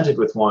I'm presented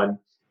with one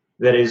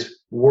that is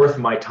worth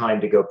my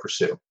time to go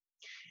pursue.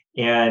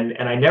 And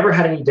I never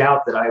had any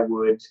doubt that I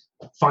would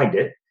find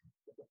it.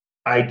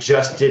 I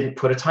just didn't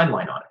put a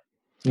timeline on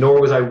it,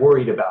 nor was I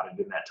worried about it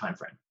in that time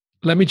frame.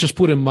 Let me just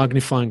put a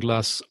magnifying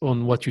glass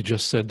on what you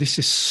just said. This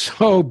is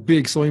so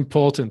big, so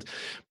important,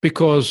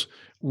 because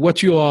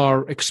what you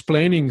are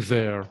explaining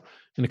there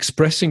and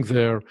expressing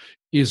there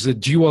is a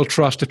dual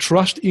trust, a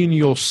trust in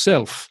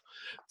yourself,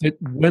 that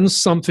when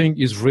something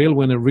is real,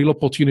 when a real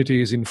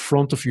opportunity is in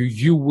front of you,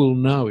 you will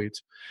know it.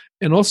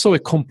 And also a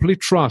complete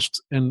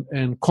trust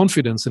and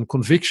confidence and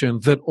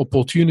conviction that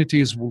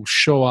opportunities will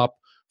show up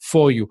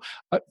for you.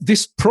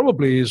 This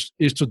probably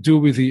is to do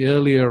with the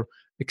earlier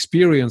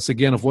experience,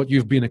 again, of what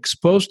you've been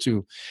exposed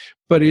to.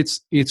 But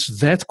it's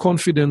that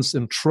confidence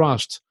and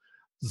trust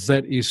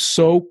that is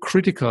so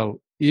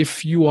critical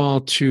if you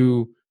are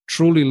to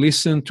truly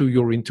listen to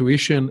your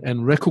intuition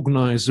and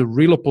recognize a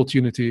real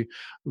opportunity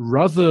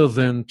rather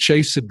than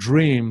chase a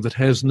dream that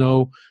has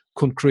no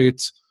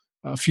concrete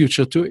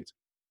future to it.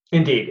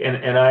 Indeed.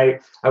 And I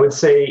would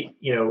say,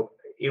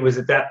 it was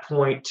at that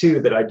point too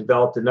that I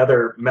developed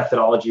another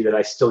methodology that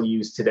I still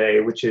use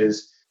today, which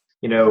is,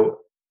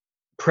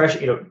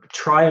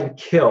 try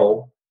and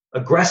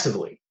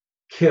aggressively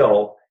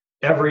kill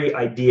every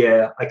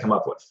idea I come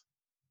up with.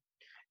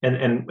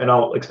 And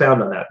I'll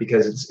expound on that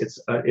because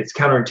it's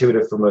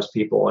counterintuitive for most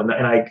people. And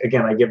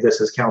I give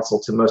this as counsel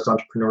to most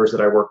entrepreneurs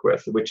that I work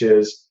with, which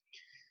is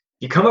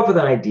you come up with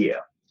an idea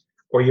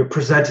or you're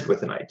presented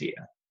with an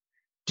idea,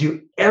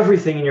 do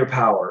everything in your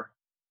power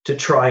to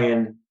try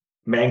and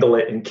mangle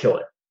it and kill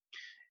it.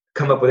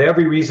 Come up with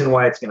every reason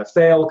why it's going to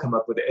fail. Come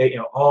up with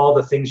all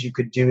the things you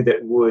could do that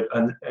would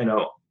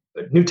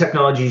new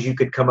technologies you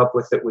could come up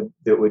with that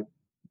would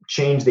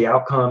change the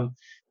outcome.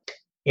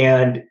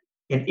 And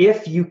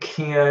if you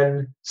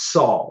can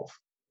solve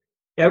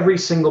every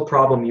single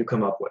problem you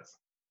come up with,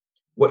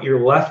 what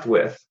you're left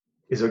with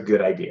is a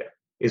good idea,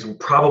 is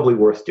probably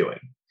worth doing.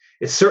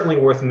 It's certainly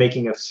worth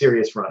making a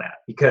serious run at,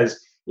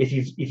 because if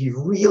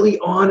you've really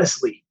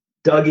honestly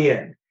dug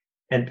in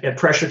and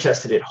pressure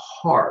tested it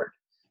hard,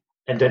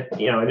 and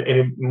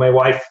my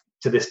wife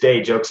to this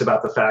day jokes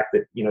about the fact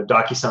that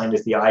DocuSign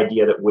is the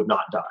idea that would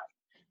not die,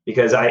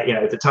 because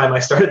at the time I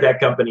started that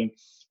company,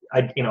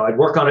 I'd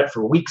work on it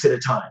for weeks at a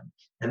time,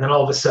 and then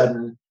all of a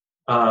sudden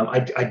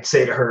I'd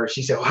say to her,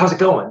 she'd say, "Well, how's it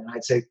going?" And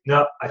I'd say,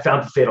 "No, I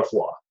found the fatal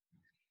flaw,"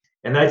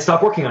 and then I'd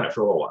stop working on it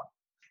for a little while,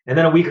 and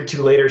then a week or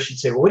two later she'd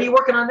say, "Well, what are you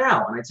working on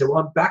now?" And I'd say, "Well,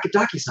 I'm back at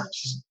DocuSign."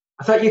 She said,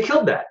 "I thought you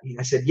killed that." And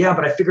I said, "Yeah,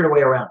 but I figured a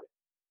way around it."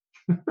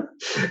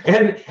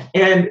 and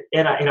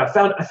I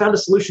found a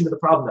solution to the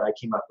problem that I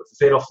came up with, the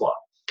fatal flaw,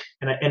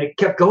 and it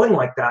kept going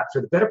like that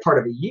for the better part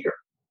of a year,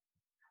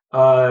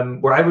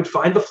 where I would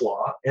find the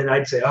flaw and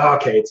I'd say, "Oh,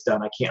 okay, it's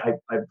done.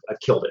 I've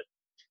killed it,"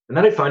 and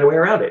then I'd find a way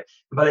around it.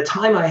 And by the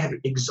time I had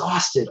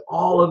exhausted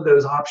all of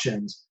those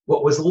options,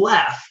 what was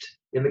left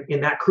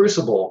in that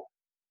crucible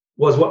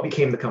was what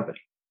became the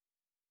company.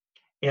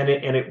 And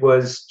it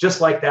was just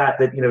like that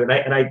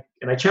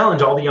and I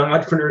challenge all the young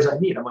entrepreneurs I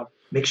meet. I'm like,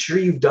 make sure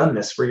you've done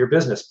this for your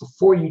business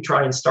before you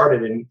try and start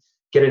it and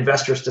get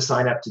investors to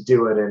sign up to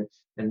do it,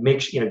 and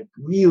make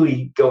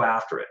really go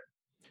after it.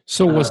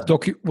 So was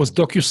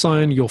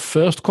DocuSign your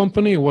first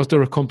company, or was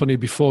there a company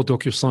before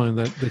DocuSign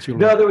that you?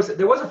 No, there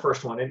was a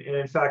first one, and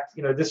in fact,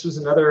 this was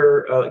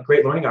another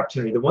great learning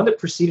opportunity. The one that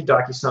preceded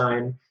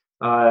DocuSign,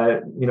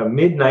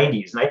 mid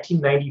 90s,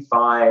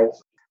 1995.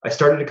 I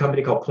started a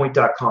company called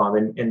Point.com,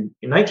 and in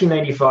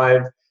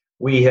 1995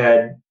 we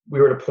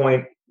were at a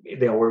point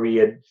where we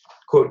had,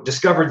 quote,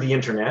 discovered the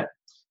internet.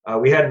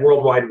 We had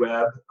World Wide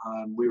Web.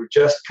 We were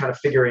just kind of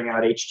figuring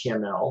out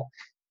HTML,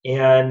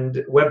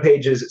 and web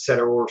pages, et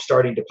cetera, were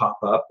starting to pop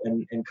up,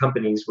 and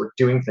companies were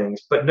doing things,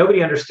 but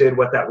nobody understood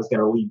what that was going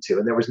to lead to,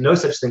 and there was no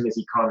such thing as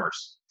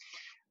e-commerce.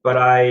 But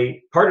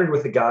I partnered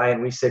with a guy,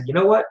 and we said, you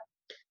know what?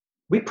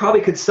 We probably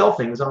could sell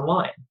things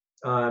online.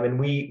 And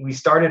we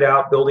started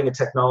out building a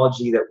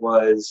technology that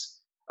was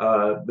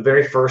the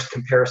very first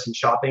comparison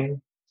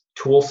shopping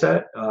tool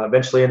set.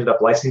 Eventually ended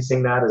up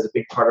licensing that as a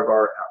big part of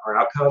our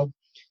outcome.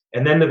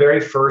 And then the very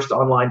first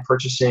online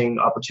purchasing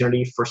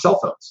opportunity for cell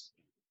phones.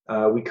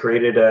 We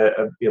created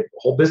a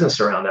whole business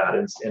around that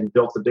and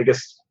built the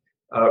biggest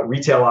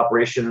retail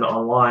operation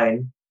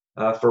online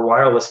for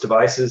wireless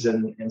devices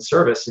and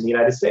service in the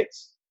United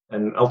States,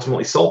 and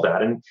ultimately sold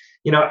that. And,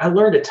 I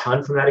learned a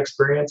ton from that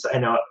experience. I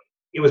know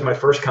it was my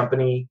first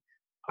company.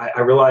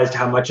 I realized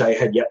how much I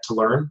had yet to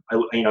learn.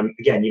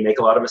 Again, you make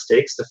a lot of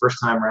mistakes the first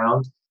time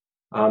around.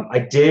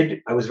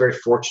 I was very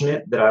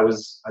fortunate that I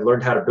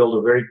learned how to build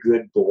a very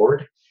good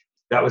board.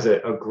 That was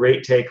a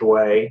great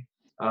takeaway.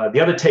 The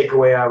other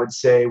takeaway I would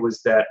say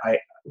was that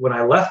when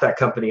I left that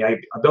company, I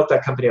built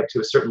that company up to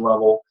a certain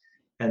level.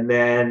 And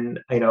then,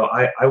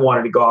 I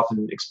wanted to go off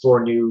and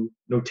explore new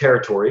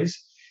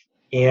territories.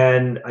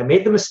 And I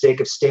made the mistake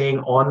of staying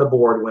on the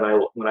board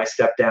when I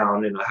stepped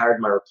down, and I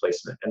hired my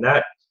replacement. And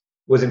that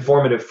was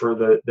informative for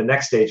the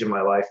next stage of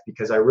my life,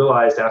 because I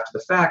realized after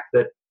the fact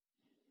that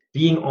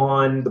being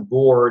on the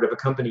board of a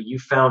company you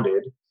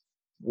founded,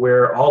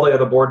 where all the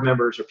other board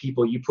members are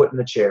people you put in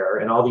the chair,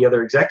 and all the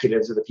other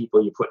executives are the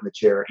people you put in the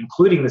chair,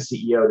 including the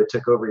CEO that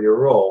took over your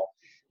role,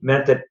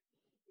 meant that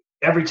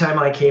every time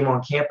I came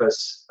on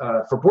campus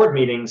for board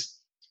meetings,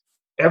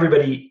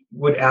 everybody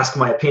would ask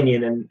my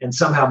opinion, and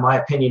somehow my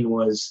opinion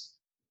was,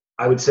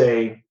 I would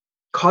say,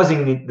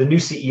 causing the new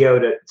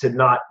CEO to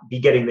not be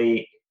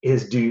getting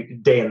his due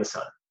day in the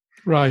sun.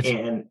 Right.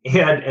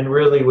 And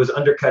really was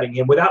undercutting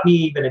him without me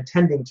even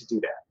intending to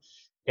do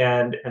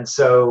that. And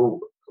so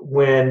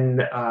when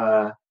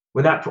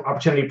that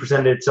opportunity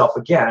presented itself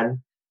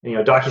again,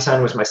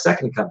 DocuSign was my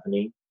second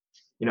company.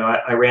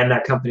 I ran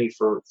that company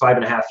for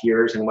 5.5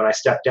 years. And when I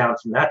stepped down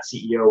from that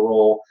CEO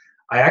role,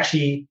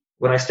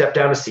 when I stepped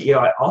down as CEO,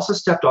 I also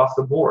stepped off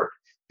the board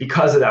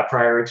because of that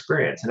prior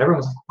experience. And everyone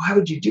was like, "Why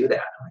would you do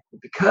that?" I'm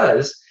like,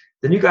 because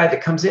the new guy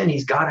that comes in,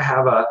 he's got to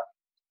have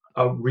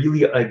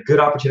a good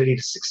opportunity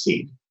to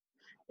succeed.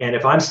 And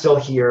if I'm still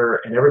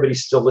here and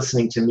everybody's still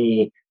listening to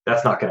me,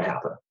 that's not going to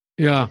happen.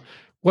 Yeah.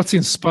 What's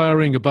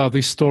inspiring about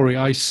this story,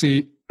 I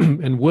see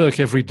and work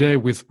every day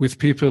with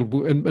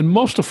people, and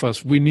most of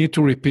us, we need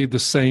to repeat the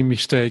same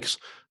mistakes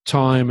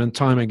time and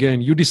time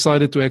again. You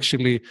decided to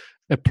actually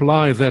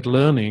apply that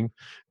learning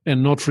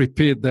and not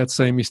repeat that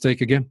same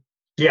mistake again.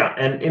 Yeah.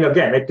 And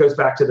again, it goes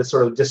back to the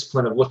sort of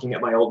discipline of looking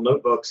at my old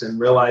notebooks and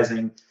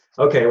realizing,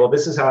 okay, well,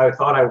 this is how I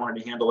thought I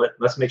wanted to handle it.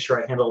 Let's make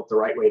sure I handle it the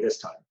right way this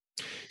time.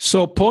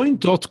 So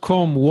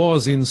Point.com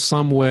was in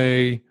some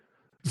way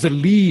the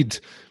lead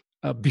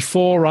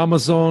before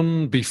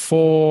Amazon,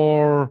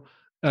 before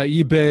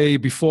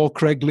eBay, before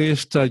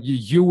Craigslist.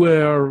 You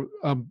were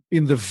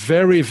in the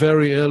very,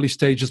 very early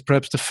stages,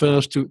 perhaps the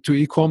first to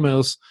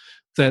e-commerce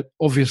that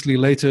obviously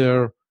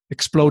later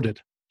exploded.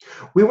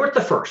 We weren't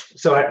the first,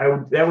 so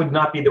that would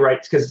not be the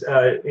right, because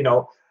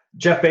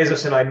Jeff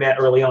Bezos and I met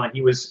early on.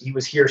 He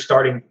was here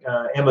starting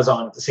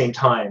Amazon at the same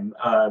time.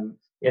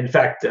 In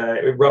fact,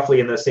 roughly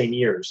in the same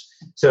years.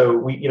 So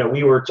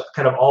we were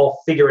kind of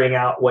all figuring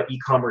out what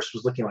e-commerce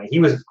was looking like. He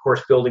was, of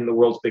course, building the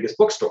world's biggest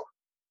bookstore.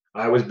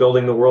 I was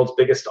building the world's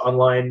biggest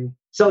online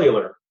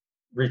cellular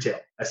retail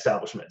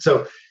establishment.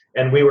 So,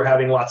 and we were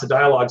having lots of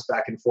dialogues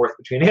back and forth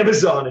between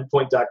Amazon and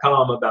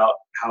Point.com about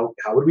how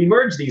would we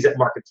merge these at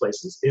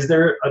marketplaces? Is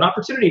there an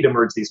opportunity to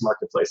merge these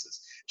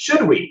marketplaces?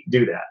 Should we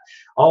do that?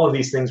 All of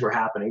these things were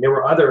happening. There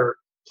were other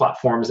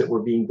platforms that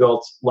were being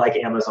built like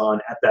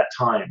Amazon at that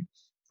time.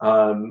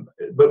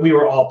 But we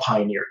were all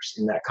pioneers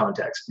in that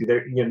context.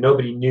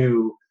 Nobody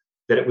knew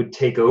that it would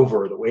take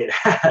over the way it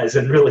has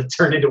and really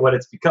turn into what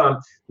it's become.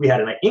 We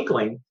had an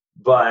inkling,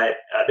 but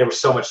there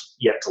was so much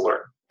yet to learn.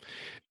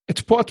 At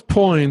what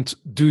point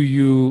do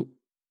you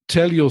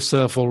tell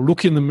yourself or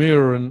look in the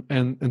mirror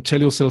and tell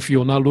yourself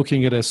you're now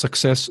looking at a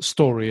success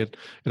story, at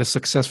a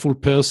successful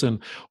person,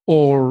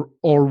 or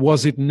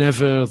was it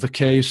never the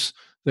case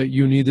that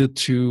you needed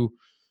to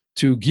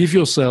give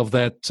yourself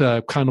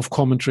that kind of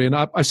commentary? And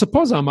I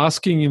suppose I'm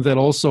asking in that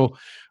also,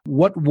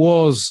 what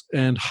was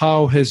and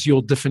how has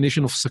your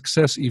definition of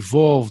success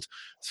evolved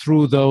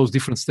through those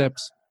different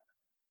steps?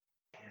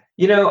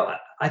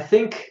 I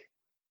think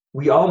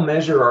we all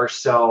measure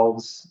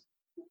ourselves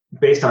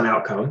based on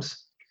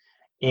outcomes.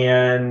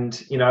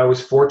 And, I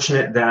was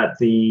fortunate that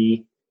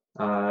the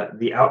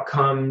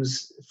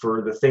outcomes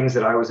for the things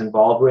that I was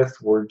involved with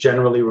were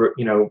generally,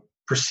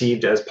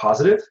 perceived as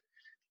positive.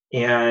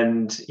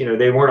 And,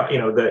 they weren't,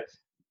 the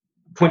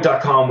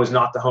Point.com was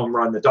not the home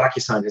run that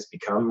DocuSign has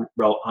become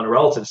on a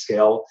relative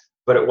scale,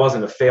 but it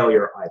wasn't a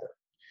failure either.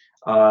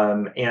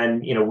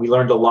 And, we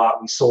learned a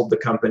lot. We sold the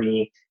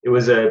company. It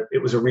was a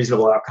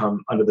reasonable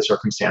outcome under the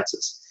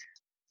circumstances.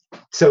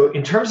 So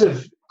in terms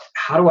of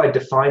how do I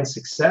define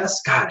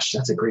success? Gosh,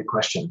 that's a great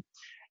question.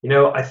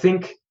 I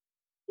think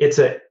it's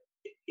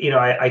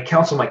I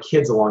counsel my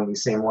kids along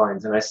these same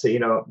lines. And I say,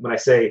 when I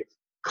say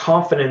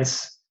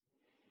confidence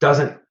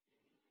doesn't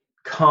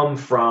come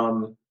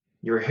from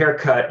your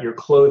haircut, your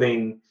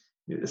clothing,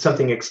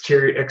 something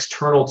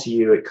external to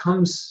you. It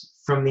comes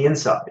from the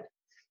inside.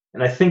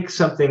 And I think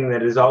something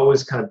that has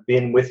always kind of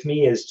been with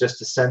me is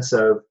just a sense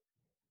of,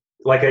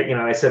 like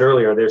I said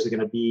earlier, there's going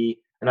to be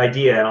an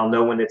idea and I'll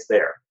know when it's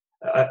there.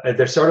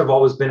 There's sort of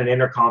always been an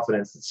inner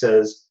confidence that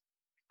says,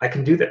 I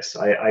can do this.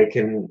 I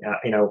can,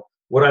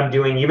 what I'm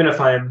doing, even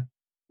if I'm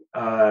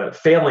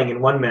failing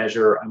in one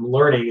measure, I'm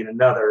learning in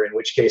another, in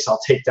which case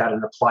I'll take that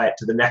and apply it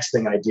to the next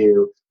thing I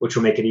do, which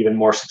will make it even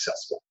more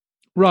successful.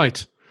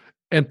 Right.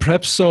 And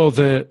perhaps so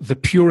the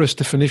purest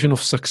definition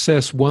of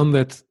success, one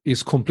that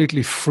is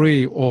completely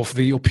free of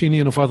the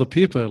opinion of other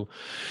people,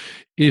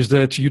 is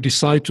that you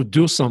decide to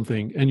do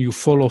something and you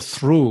follow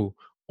through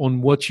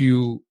on what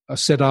you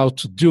set out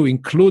to do,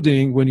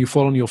 including when you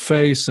fall on your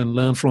face and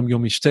learn from your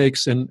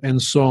mistakes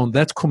and so on.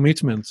 That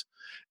commitment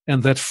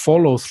and that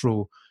follow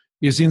through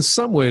is in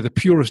some way the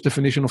purest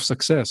definition of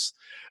success.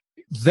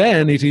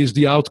 Then it is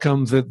the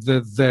outcome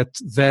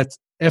that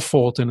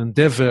effort and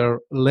endeavor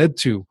led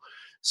to.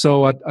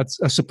 So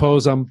I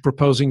suppose I'm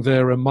proposing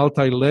there a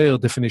multi-layer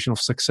definition of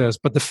success.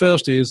 But the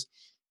first is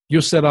you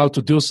set out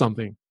to do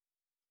something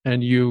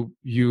and you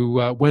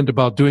went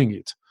about doing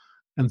it.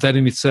 And that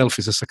in itself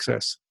is a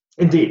success.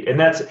 Indeed. And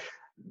that's,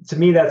 to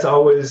me, that's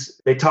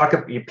always,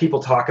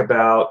 people talk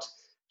about,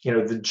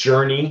 the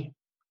journey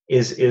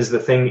is the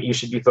thing that you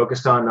should be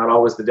focused on, not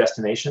always the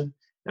destination.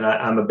 And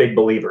I'm a big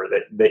believer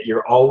that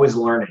you're always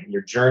learning.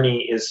 Your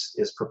journey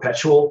is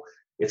perpetual.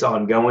 It's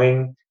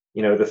ongoing.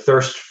 The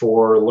thirst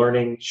for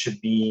learning should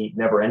be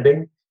never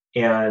ending.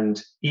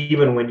 And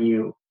even when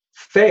you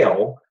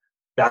fail,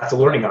 that's a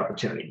learning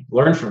opportunity.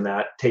 Learn from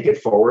that, take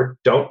it forward.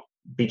 Don't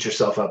beat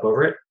yourself up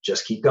over it.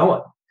 Just keep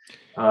going.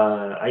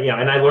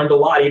 And I learned a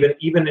lot,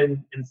 even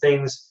in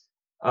things,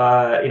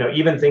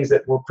 even things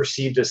that were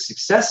perceived as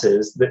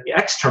successes, that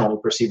externally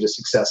perceived as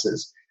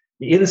successes,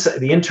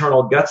 the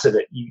internal guts of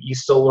it, you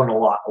still learn a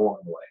lot along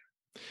the way.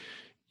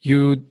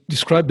 You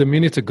described a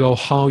minute ago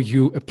how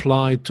you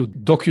applied to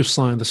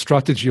DocuSign the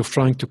strategy of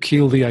trying to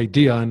kill the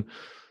idea,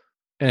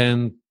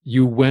 and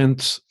you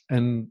went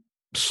and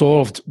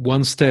solved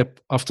one step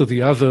after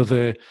the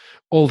other,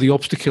 all the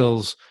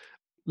obstacles.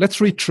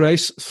 Let's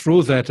retrace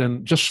through that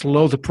and just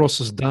slow the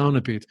process down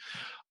a bit.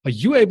 Are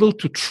you able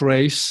to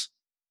trace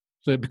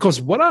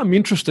because what I'm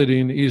interested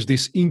in is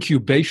this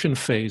incubation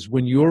phase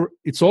when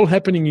it's all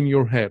happening in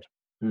your head.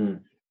 Mm.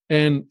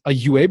 And are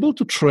you able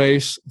to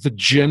trace the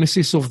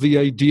genesis of the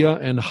idea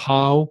and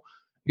how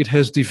it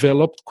has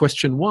developed?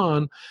 Question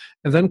one.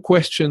 And then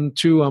question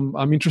two,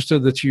 I'm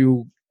interested that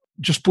you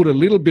just put a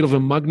little bit of a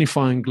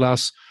magnifying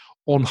glass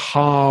on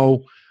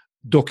how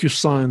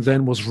DocuSign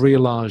then was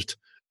realized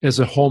as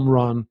a home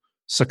run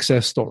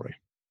success story.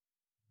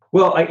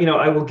 Well,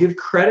 I will give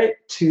credit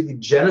to the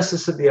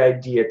genesis of the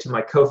idea to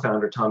my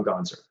co-founder, Tom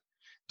Gonzer.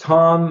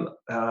 Tom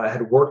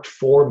had worked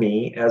for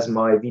me as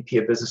my VP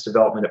of Business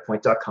Development at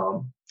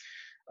Point.com.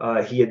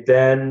 He had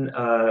then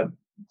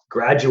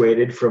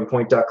graduated from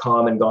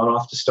Point.com and gone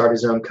off to start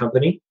his own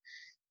company.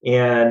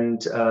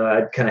 And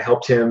I'd kind of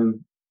helped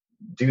him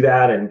do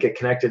that and get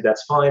connected.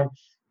 That's fine.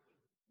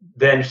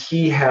 Then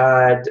he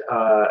had,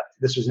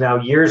 this was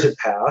now years had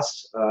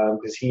passed,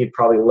 because he had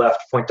probably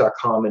left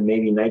Point.com in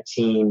maybe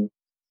 98,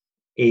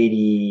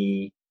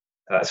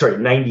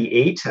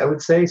 I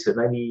would say. So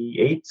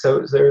 98, so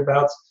it was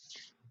thereabouts.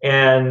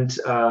 And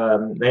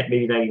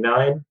maybe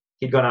 99,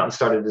 he'd gone out and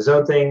started his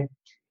own thing.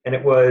 And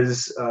it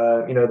was,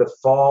 the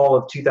fall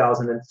of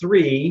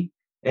 2003.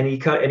 And he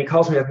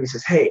calls me up and he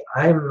says, "Hey,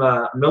 I'm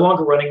no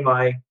longer running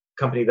my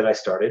company that I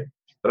started,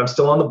 but I'm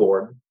still on the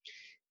board.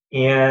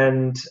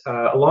 And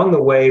along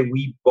the way,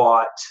 we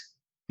bought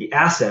the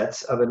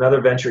assets of another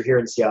venture here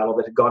in Seattle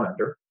that had gone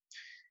under.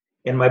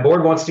 And my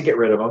board wants to get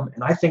rid of them.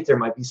 And I think there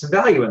might be some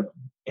value in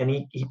them." And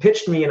he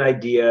pitched me an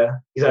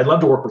idea. He said, "I'd love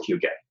to work with you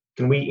again.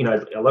 Can we,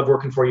 I loved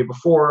working for you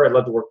before. I'd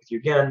love to work with you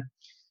again.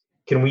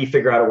 Can we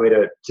figure out a way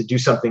to do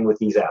something with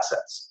these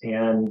assets?"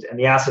 And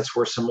the assets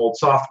were some old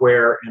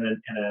software and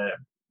a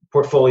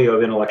portfolio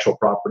of intellectual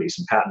property,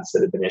 some patents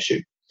that had been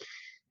issued.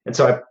 And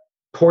so I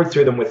poured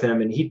through them with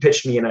him, and he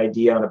pitched me an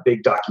idea on a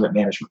big document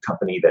management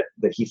company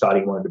that he thought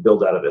he wanted to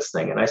build out of this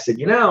thing. And I said,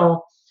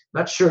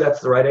 not sure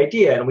that's the right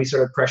idea. And we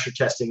started pressure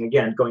testing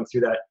again, going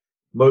through that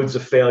modes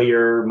of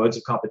failure, modes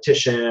of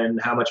competition,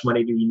 how much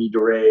money do you need to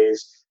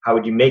raise? How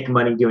would you make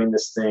money doing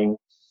this thing?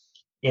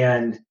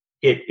 And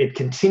it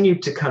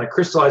continued to kind of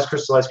crystallize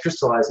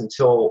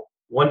until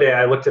one day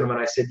I looked at him and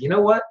I said, "You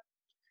know what?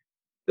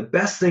 The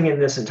best thing in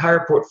this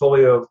entire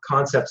portfolio of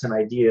concepts and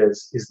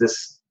ideas is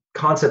this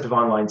concept of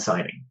online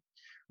signing.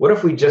 What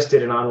if we just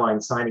did an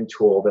online signing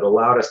tool that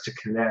allowed us to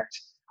connect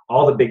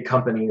all the big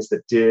companies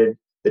that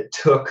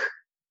took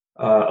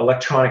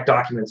electronic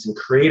documents and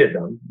created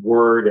them,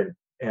 Word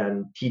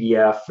and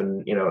PDF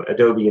and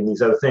Adobe and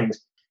these other things,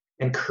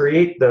 and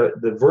create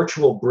the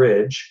virtual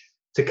bridge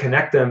to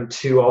connect them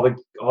to all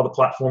the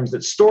platforms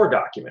that store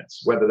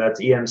documents, whether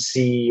that's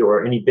EMC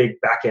or any big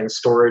backend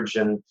storage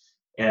and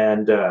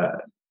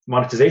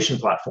monetization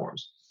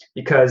platforms,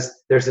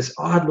 because there's this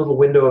odd little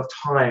window of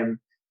time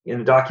in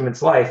a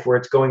document's life where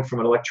it's going from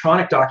an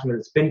electronic document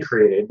that's been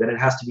created, then it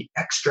has to be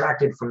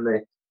extracted from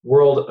the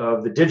world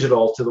of the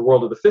digital to the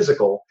world of the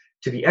physical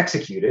to be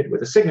executed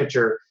with a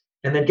signature.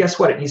 And then guess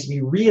what? It needs to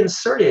be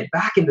reinserted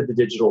back into the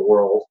digital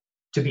world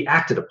to be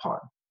acted upon.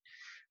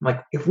 I'm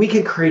like, if we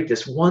can create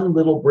this one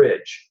little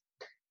bridge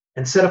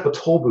and set up a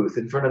toll booth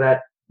in front of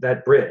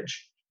that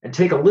bridge and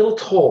take a little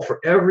toll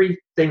for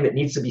everything that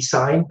needs to be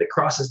signed that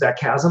crosses that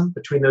chasm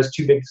between those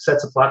two big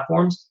sets of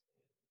platforms,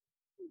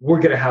 we're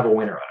going to have a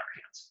winner on our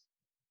hands.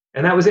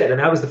 And that was it. And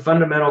that was the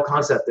fundamental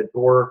concept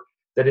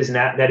that is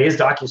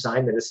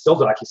DocuSign, that is still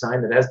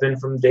DocuSign, that has been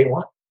from day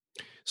one.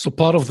 So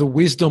part of the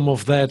wisdom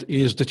of that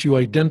is that you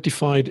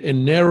identified a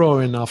narrow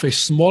enough, a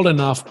small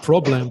enough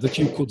problem that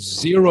you could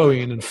zero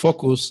in and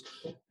focus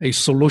a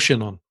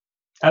solution on.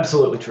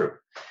 Absolutely true.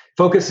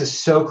 Focus is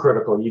so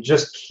critical. You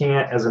just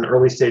can't, as an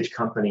early stage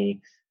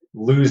company,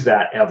 lose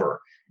that ever.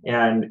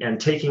 And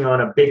taking on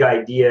a big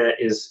idea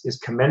is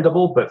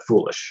commendable, but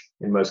foolish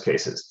in most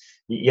cases.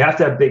 You have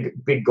to have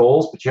big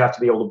goals, but you have to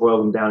be able to boil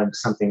them down into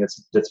something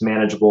that's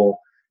manageable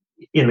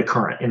in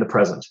the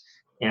present.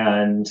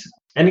 And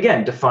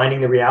again, defining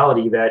the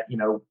reality that,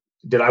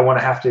 did I want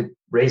to have to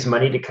raise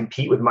money to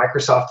compete with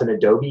Microsoft and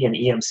Adobe and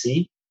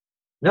EMC?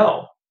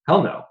 No,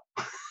 hell no.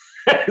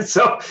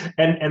 So,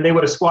 and they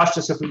would have squashed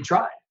us if we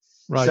tried.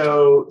 Right.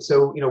 So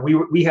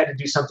we had to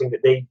do something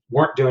that they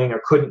weren't doing or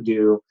couldn't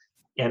do,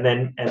 and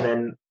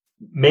then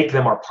make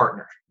them our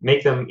partner,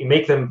 make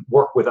them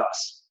work with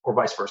us, or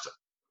vice versa.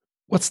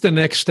 What's the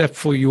next step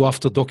for you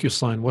after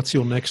DocuSign? What's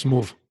your next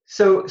move?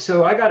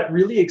 So I got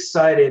really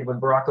excited when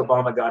Barack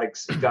Obama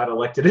got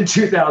elected in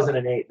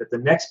 2008 that the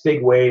next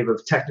big wave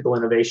of technical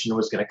innovation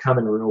was going to come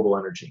in renewable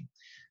energy.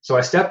 So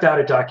I stepped out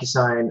at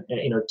DocuSign,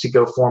 to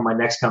go form my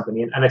next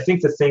company. And I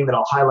think the thing that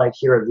I'll highlight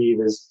here,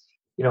 Aviv, is,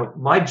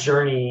 my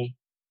journey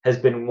has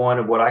been one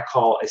of what I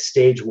call a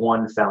stage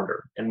one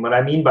founder. And what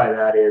I mean by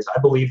that is I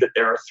believe that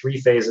there are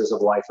three phases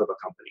of life of a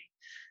company.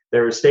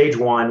 There is stage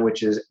one,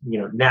 which is,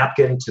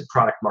 napkin to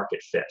product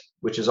market fit,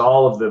 which is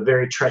all of the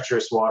very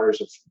treacherous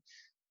waters of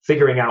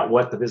figuring out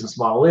what the business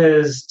model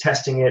is,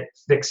 testing it,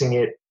 fixing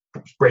it,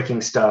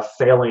 breaking stuff,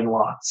 failing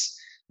lots,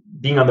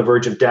 being on the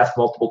verge of death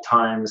multiple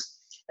times,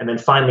 and then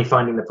finally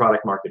finding the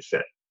product market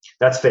fit.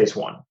 That's phase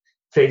one.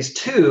 Phase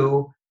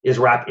two is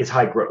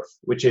high growth,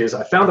 which is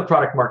I found the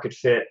product market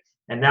fit,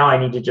 and now I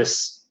need to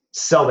just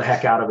sell the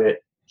heck out of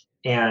it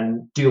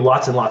and do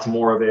lots and lots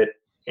more of it,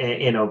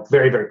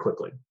 very, very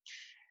quickly.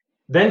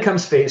 Then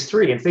comes phase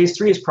three, and phase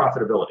three is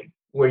profitability,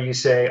 where you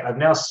say, I've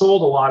now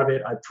sold a lot of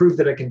it. I proved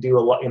that I can do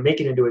a lot and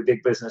make it into a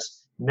big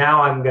business.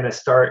 Now I'm going to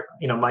start,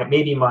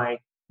 maybe my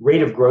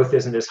rate of growth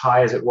isn't as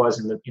high as it was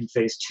in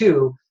phase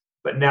two,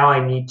 but now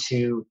I need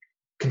to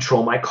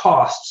control my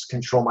costs,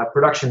 control my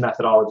production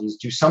methodologies,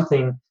 do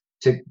something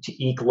to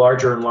eke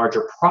larger and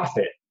larger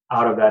profit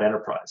out of that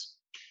enterprise.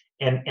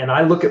 And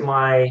I look at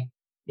my,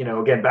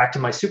 again, back to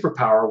my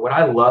superpower, what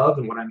I love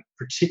and what I'm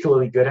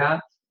particularly good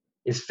at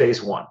is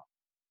phase one.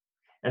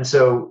 And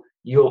so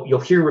you'll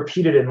hear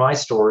repeated in my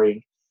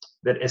story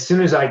that as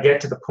soon as I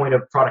get to the point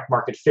of product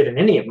market fit in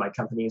any of my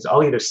companies,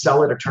 I'll either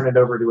sell it or turn it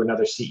over to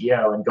another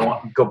CEO and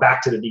go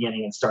back to the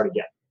beginning and start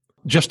again.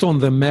 Just on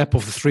the map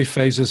of the three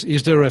phases,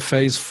 is there a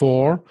phase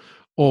 4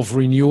 of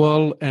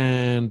renewal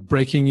and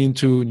breaking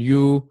into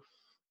new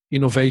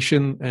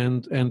innovation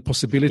and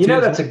possibilities?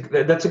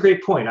 That's a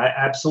great point.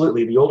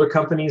 Absolutely. The older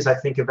companies, I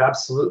think, have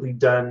absolutely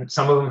done,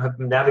 some of them have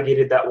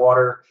navigated that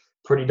water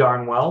pretty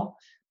darn well,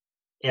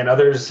 and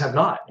others have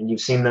not. And you've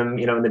seen them,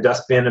 in the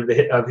dustbin of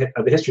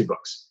the history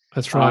books.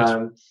 That's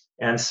right.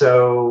 And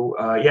so,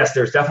 yes,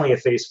 there's definitely a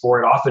phase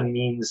 4. It often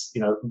means,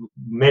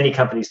 many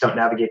companies don't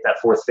navigate that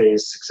fourth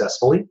phase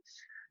successfully.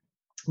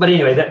 But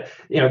anyway,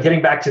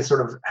 getting back to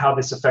sort of how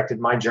this affected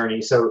my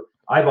journey. So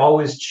I've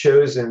always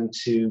chosen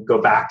to go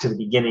back to the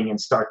beginning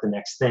and start the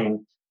next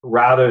thing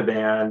rather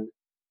than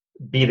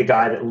be the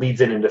guy that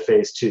leads it into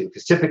phase 2.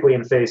 Because typically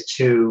in phase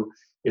 2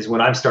 is when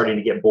I'm starting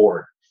to get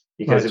bored,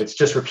 because if it's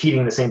just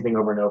repeating the same thing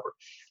over and over.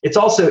 It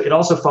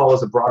also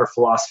follows a broader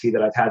philosophy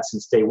that I've had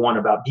since day one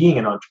about being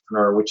an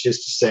entrepreneur, which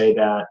is to say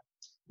that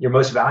your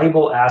most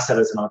valuable asset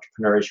as an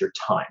entrepreneur is your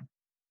time.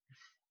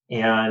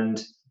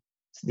 And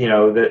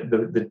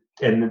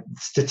and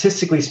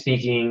statistically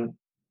speaking,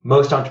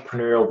 most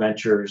entrepreneurial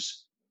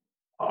ventures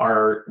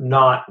are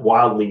not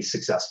wildly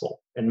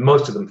successful, and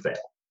most of them fail.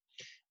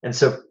 And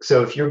so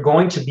if you're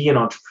going to be an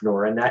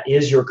entrepreneur and that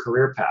is your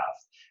career path,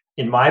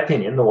 in my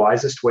opinion, the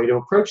wisest way to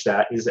approach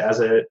that is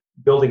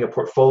building a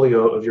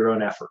portfolio of your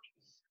own effort,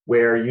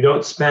 where you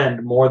don't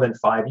spend more than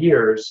 5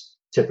 years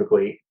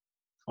typically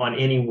on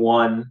any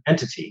one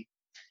entity.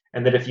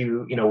 And that if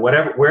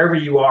wherever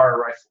you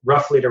are,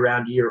 roughly at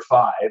around year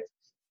 5,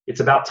 it's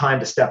about time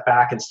to step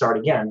back and start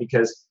again,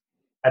 because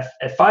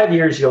at 5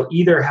 years, you'll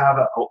either have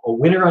a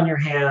winner on your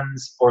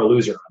hands or a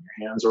loser on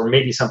your hands, or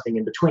maybe something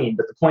in between.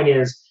 But the point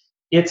is,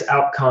 its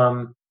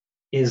outcome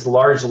is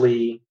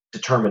largely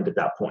determined at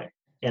that point.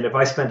 And if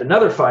I spend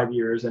another 5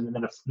 years and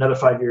then another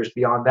 5 years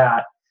beyond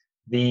that,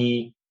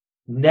 the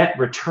net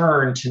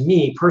return to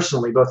me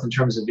personally, both in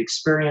terms of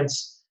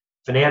experience,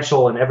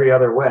 financial, and every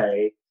other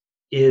way,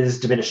 is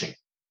diminishing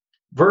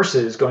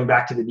versus going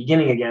back to the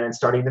beginning again and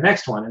starting the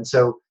next one. And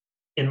so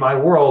in my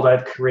world,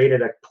 I've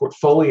created a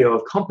portfolio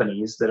of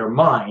companies that are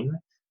mine,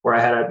 where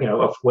I had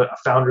a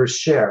founder's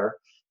share.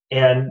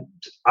 And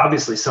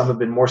obviously some have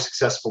been more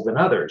successful than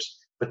others.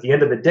 But at the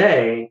end of the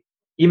day,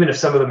 even if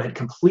some of them had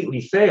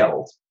completely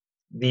failed,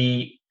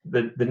 the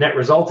net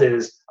result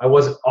is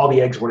all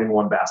the eggs weren't in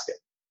one basket.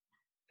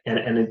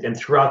 And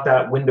throughout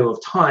that window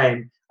of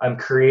time, I'm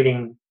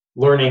creating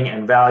learning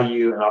and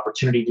value and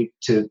opportunity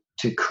to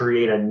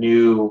create a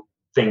new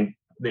thing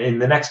in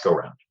the next go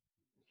round.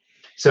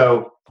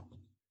 So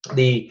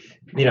the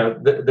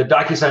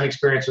DocuSign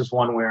experience was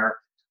one where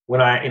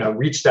when I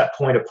reached that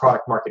point of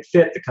product market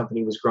fit, the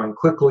company was growing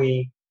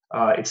quickly.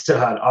 It still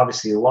had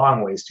obviously a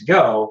long ways to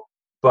go,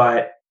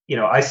 but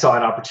I saw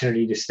an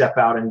opportunity to step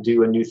out and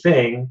do a new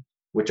thing,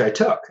 which I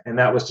took, and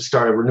that was to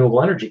start a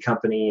renewable energy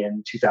company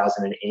in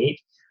 2008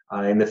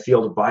 in the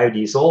field of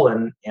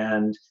biodiesel,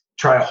 and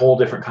try a whole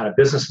different kind of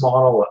business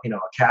model, a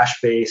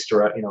cash-based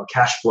or a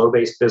cash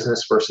flow-based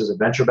business versus a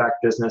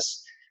venture-backed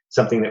business,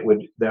 something that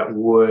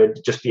would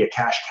just be a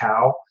cash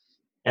cow,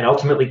 and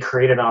ultimately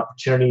create an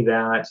opportunity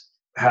that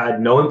had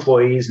no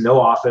employees, no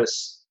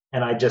office,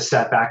 and I just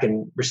sat back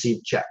and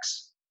received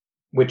checks,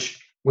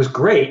 which was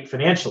great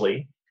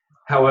financially.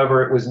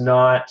 However, it was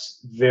not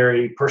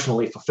very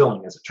personally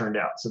fulfilling, as it turned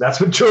out. So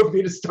that's what drove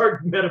me to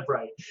start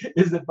MetaBright,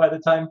 is that by the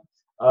time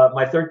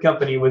my third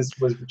company was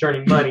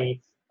returning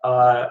money,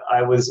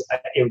 it was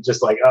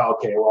just like, oh,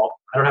 okay, well,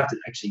 I don't have to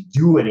actually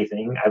do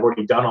anything. I've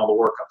already done all the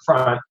work up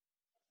front.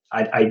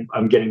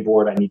 I'm getting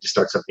bored. I need to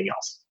start something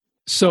else.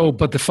 So,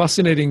 but the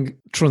fascinating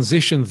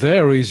transition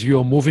there is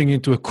you're moving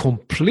into a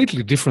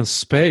completely different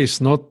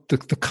space, not the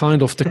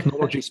kind of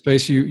technology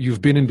space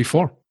you've been in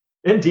before.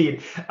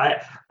 Indeed.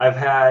 I've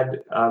had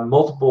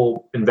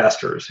multiple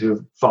investors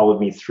who've followed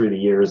me through the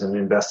years and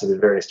invested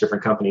in various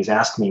different companies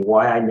ask me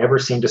why I never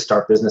seem to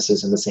start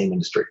businesses in the same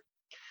industry.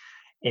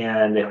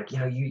 And they're like,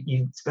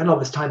 you spend all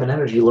this time and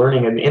energy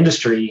learning an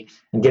industry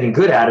and getting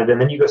good at it,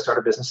 and then you go start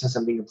a business in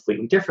something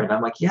completely different.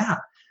 I'm like, yeah,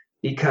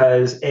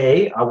 because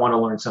A, I want to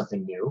learn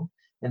something new,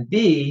 and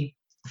B,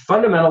 the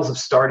fundamentals of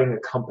starting a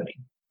company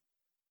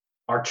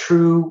are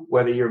true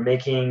whether you're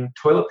making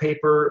toilet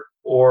paper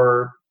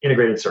or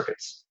integrated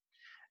circuits.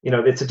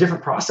 It's a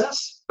different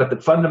process, but the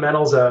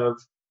fundamentals of,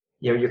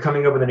 you're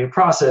coming up with a new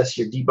process,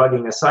 you're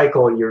debugging a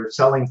cycle, you're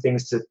selling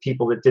things to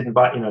people that didn't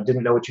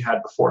know what you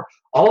had before.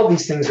 All of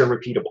these things are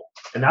repeatable,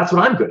 and that's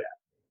what I'm good at.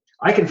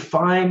 I can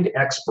find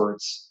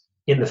experts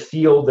in the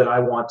field that I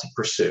want to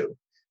pursue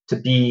to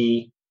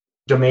be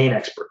domain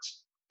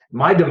experts.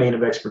 My domain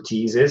of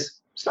expertise is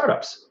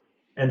startups.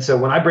 And so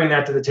when I bring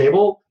that to the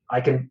table, I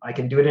can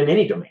do it in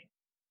any domain.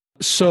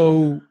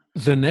 So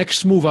the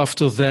next move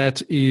after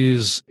that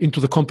is into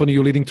the company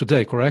you're leading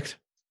today, correct?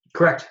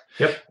 Correct.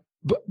 Yep.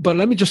 But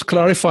let me just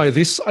clarify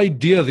this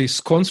idea, this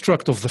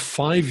construct of the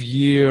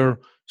 5-year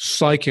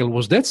cycle.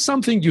 Was that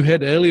something you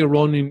had earlier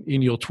on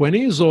in your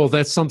 20s, or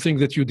that's something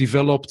that you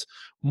developed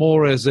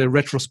more as a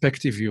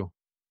retrospective view?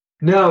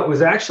 No, it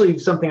was actually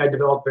something I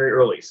developed very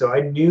early. So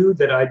I knew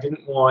that I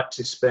didn't want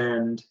to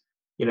spend,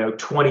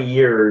 20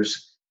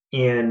 years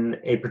in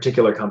a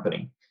particular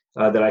company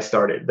that I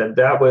started.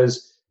 That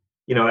was,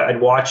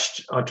 I'd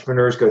watched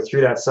entrepreneurs go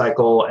through that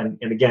cycle, and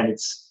again,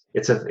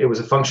 it was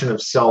a function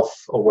of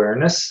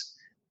self-awareness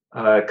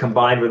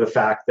combined with the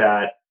fact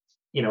that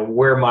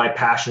where my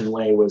passion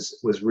lay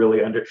was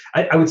really under.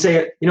 I would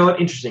say,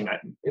 interesting.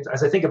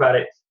 As I think about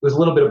it, it was a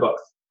little bit of both.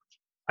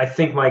 I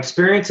think my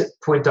experience at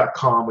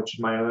Point.com, which is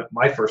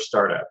my first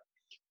startup,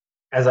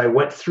 as I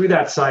went through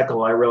that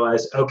cycle, I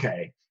realized,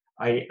 okay,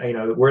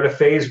 we're at a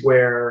phase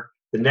where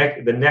the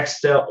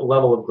next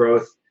level of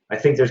growth, I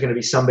think there's going to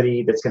be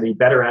somebody that's going to be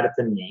better at it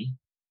than me.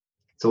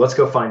 So let's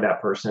go find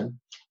that person.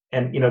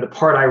 And the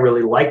part I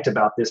really liked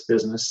about this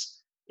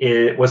business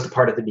was the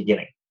part at the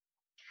beginning.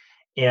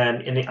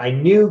 And I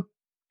knew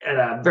at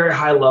a very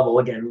high level,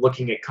 again,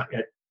 looking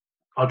at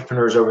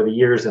entrepreneurs over the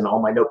years and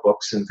all my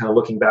notebooks and kind of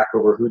looking back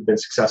over who'd been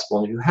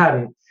successful and who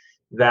hadn't,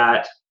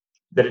 that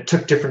it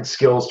took different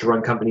skills to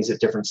run companies at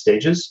different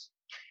stages.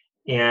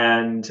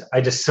 And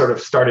I just sort of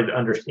started to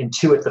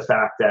intuit the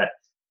fact that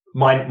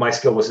my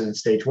skill was in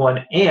stage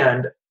one.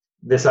 And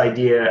this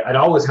idea, I'd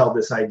always held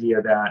this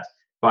idea that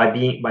by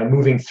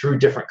moving through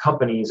different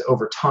companies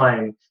over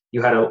time,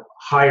 you had a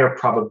higher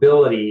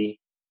probability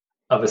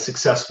of a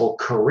successful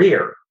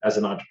career as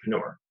an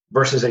entrepreneur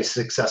versus a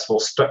successful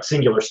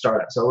singular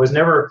startup. So I was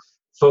never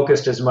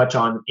focused as much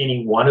on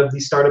any one of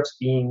these startups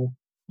being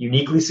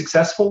uniquely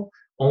successful,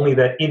 only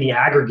that in the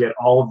aggregate,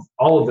 all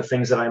of the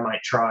things that I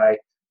might try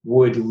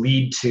would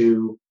lead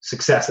to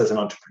success as an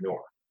entrepreneur.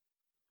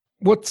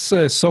 What's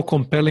so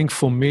compelling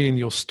for me in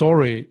your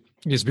story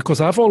is because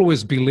I've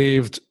always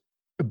believed,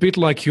 a bit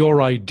like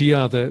your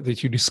idea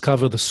that you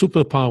discover the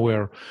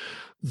superpower,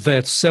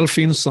 that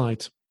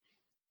self-insight,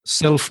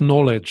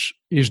 self-knowledge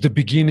is the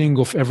beginning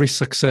of every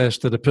success,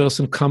 that a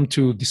person come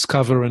to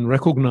discover and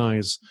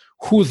recognize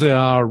who they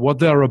are, what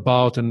they are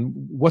about, and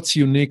what's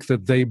unique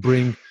that they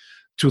bring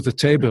to the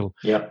table.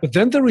 Yeah. But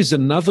then there is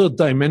another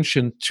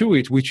dimension to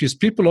it, which is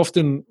people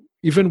often,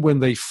 even when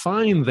they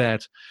find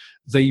that,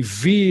 they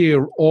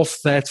veer off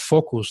that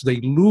focus. They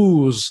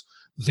lose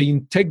the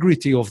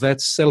integrity of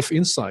that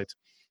self-insight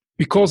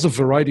because of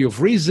a variety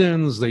of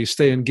reasons. They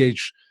stay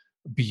engaged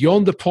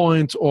beyond the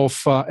point of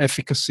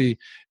efficacy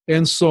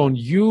and so on.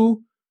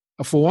 You,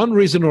 for one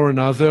reason or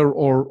another,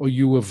 or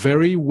you were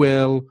very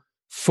well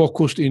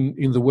focused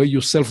in the way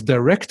you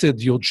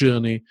self-directed your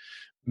journey,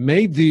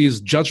 made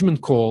these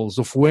judgment calls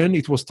of when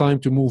it was time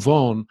to move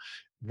on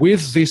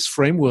with this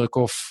framework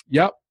of,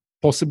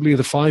 possibly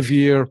the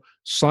 5-year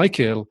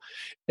cycle.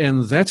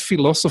 And that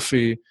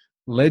philosophy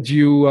led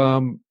you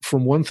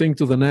from one thing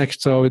to the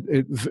next. So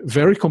it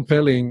very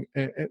compelling.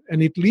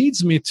 And it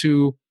leads me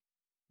to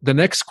the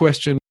next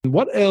question.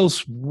 What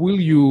else will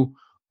you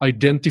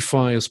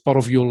identify as part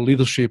of your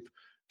leadership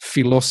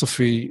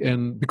philosophy?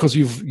 And because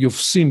you've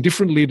seen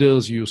different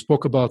leaders, you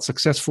spoke about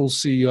successful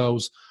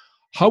CEOs,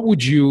 how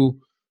would you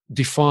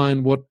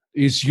define what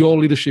is your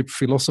leadership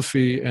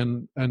philosophy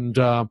and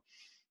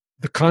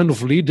the kind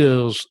of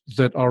leaders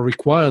that are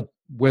required,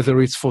 whether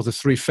it's for the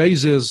 3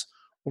 phases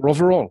or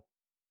overall?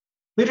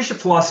 Leadership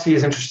philosophy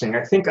is interesting.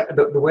 I think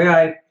the way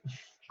I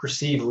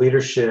perceive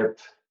leadership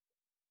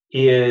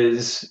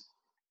is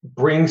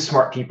bring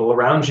smart people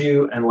around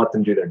you and let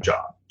them do their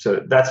job.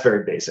 So that's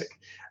very basic.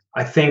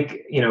 I think,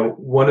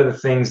 one of the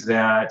things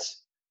that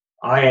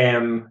I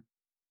am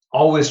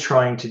always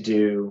trying to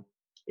do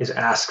is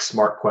ask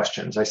smart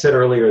questions. I said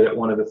earlier that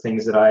one of the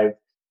things that I've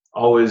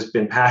always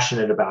been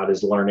passionate about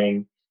is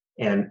learning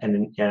and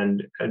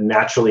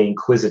naturally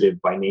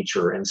inquisitive by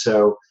nature. And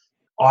so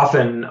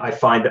often I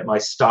find that my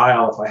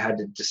style, if I had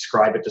to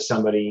describe it to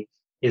somebody,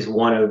 is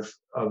one of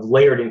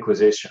layered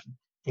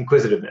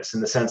inquisitiveness,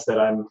 in the sense that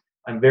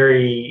I'm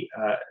very,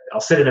 I'll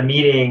sit in a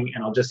meeting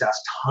and I'll just ask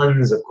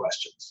tons of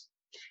questions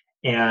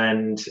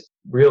and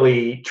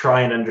really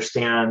try and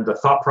understand the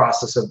thought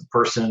process of the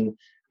person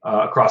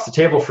across the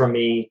table from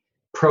me,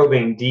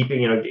 probing deep.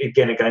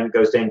 Again, it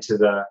goes into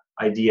the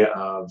idea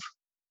of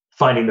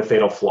finding the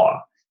fatal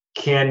flaw.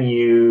 can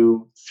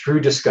you, through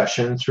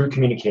discussion, through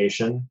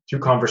communication, through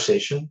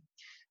conversation,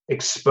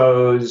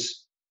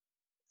 expose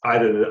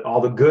either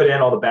all the good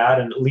and all the bad,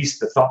 and at least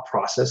the thought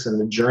process and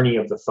the journey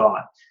of the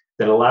thought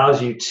that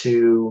allows you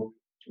to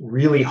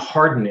really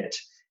harden it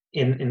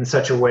in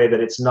such a way that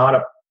it's not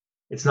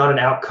an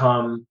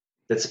outcome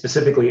that's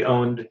specifically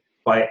owned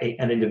by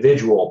an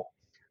individual,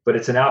 but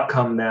it's an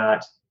outcome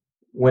that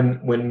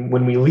when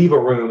we leave a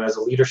room as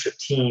a leadership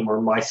team, or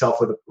myself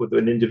with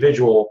an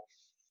individual,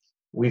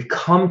 we've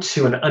come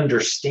to an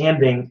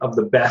understanding of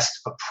the best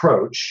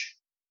approach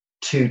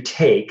to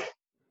take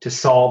to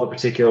solve a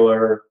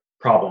particular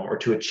problem or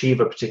to achieve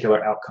a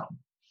particular outcome.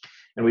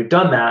 And we've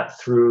done that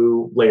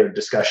through layered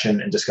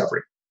discussion and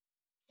discovery.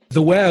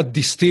 The way I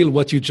distill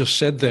what you just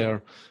said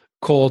there,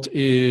 Court,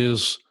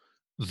 is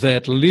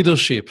that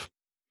leadership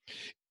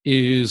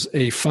is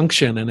a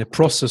function and a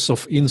process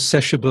of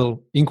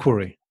insatiable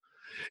inquiry.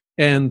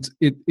 And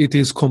it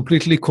is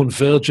completely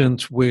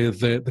convergent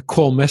with the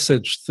core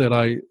message that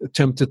I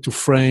attempted to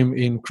frame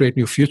in Create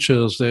New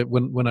Futures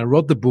when I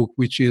wrote the book,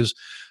 which is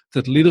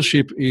that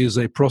leadership is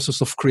a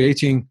process of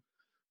creating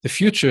the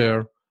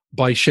future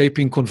by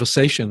shaping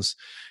conversations.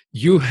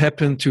 You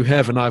happen to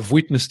have, and I've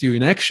witnessed you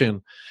in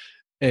action,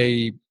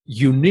 a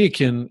unique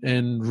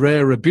and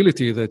rare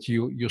ability that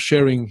you're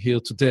sharing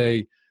here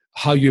today,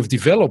 how you've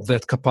developed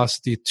that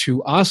capacity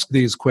to ask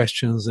these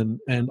questions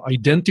and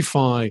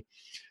identify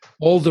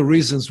all the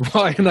reasons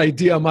why an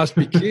idea must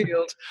be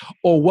killed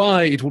or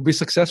why it will be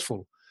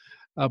successful.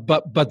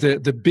 But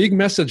the big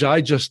message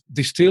I just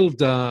distilled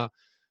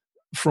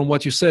from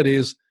what you said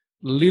is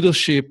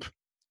leadership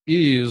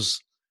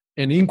is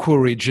an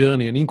inquiry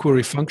journey, an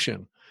inquiry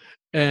function.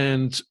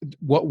 And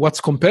what's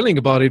compelling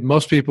about it,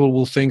 most people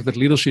will think that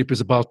leadership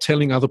is about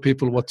telling other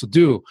people what to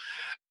do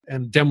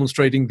and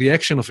demonstrating the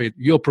action of it.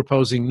 You're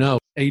proposing no.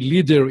 A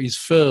leader is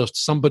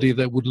first somebody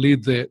that would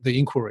lead the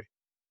inquiry.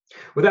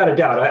 Without a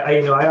doubt.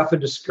 I often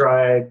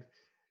describe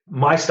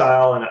my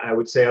style, and I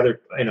would say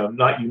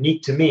not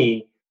unique to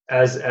me,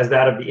 as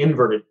that of the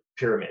inverted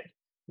pyramid,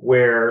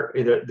 where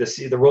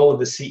the role of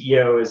the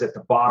CEO is at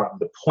the bottom.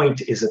 The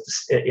point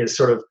is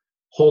sort of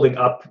holding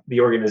up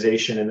the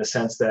organization in the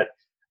sense that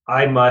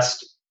I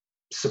must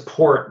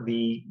support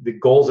the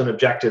goals and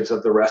objectives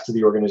of the rest of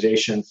the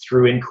organization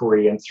through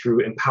inquiry and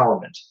through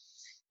empowerment.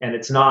 And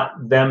it's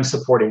not them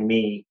supporting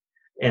me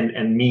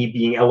and me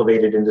being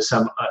elevated into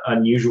some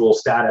unusual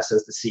status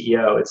as the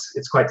CEO.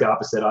 It's quite the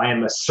opposite. I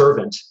am a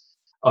servant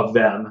of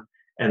them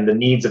and the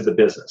needs of the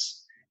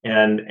business.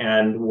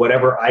 And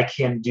whatever I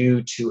can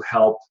do to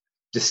help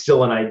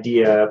distill an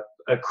idea,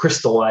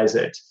 crystallize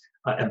it,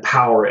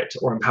 empower it,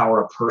 or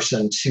empower a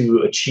person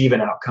to achieve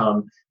an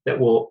outcome that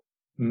will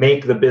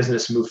make the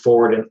business move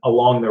forward and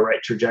along the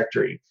right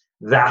trajectory.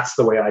 That's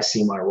the way I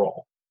see my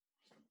role.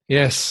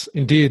 Yes,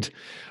 indeed.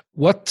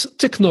 What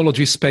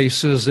technology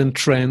spaces and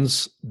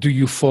trends do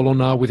you follow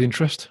now with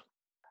interest?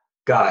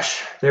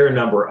 Gosh, there are a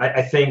number.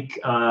 I think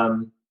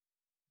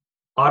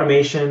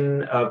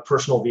automation of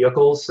personal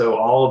vehicles, so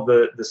all of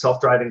the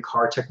self-driving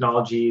car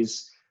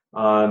technologies,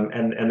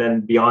 and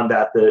then beyond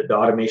that, the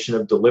automation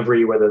of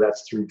delivery, whether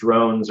that's through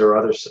drones or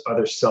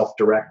other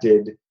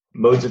self-directed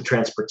modes of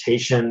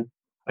transportation.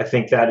 I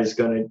think that is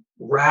going to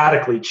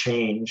radically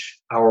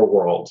change our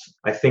world.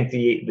 I think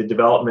the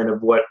development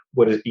of what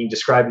is being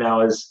described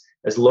now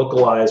as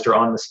localized or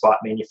on-the-spot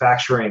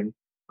manufacturing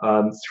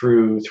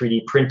through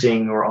 3D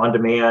printing or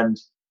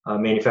on-demand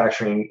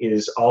manufacturing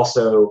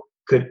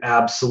could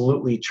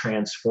absolutely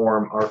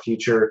transform our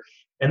future.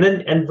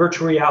 And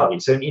virtual reality.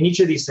 So in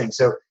each of these things,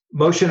 so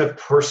motion of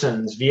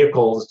persons,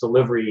 vehicles,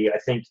 delivery, I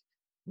think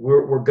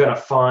we're going to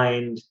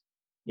find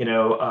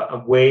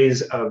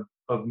ways of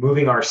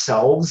moving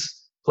ourselves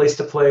place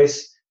to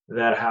place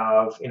that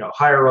have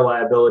higher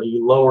reliability,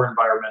 lower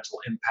environmental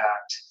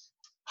impact,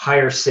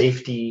 higher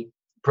safety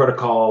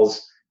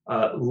protocols,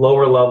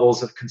 lower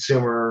levels of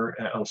consumer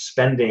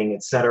spending,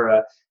 et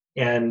cetera.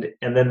 And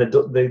then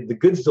the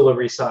goods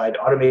delivery side,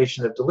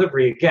 automation of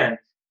delivery, again,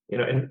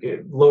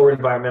 lower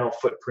environmental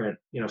footprint,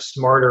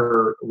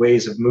 smarter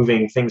ways of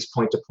moving things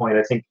point to point.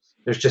 I think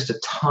there's just a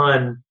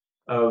ton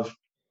of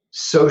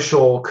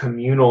social,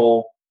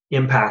 communal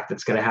impact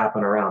that's going to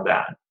happen around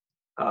that.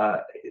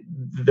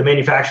 The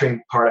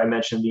manufacturing part I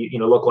mentioned,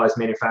 localized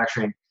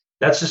manufacturing,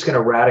 that's just going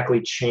to radically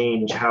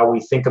change how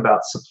we think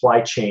about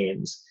supply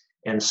chains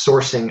and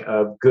sourcing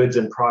of goods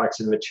and products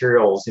and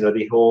materials.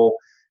 The whole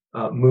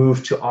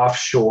move to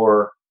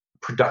offshore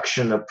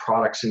production of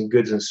products and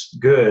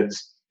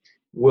goods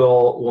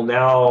will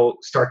now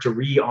start to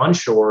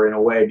re-onshore in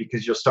a way,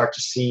 because you'll start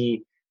to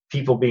see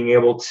people being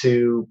able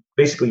to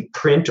basically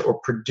print or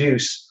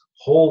produce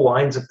whole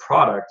lines of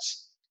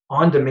products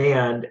on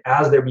demand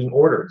as they're being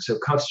ordered. So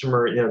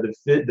customer,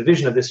 the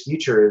vision of this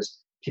future is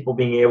people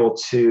being able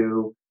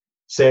to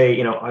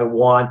say, I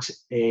want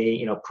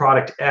a,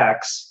 product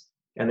X,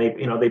 and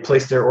they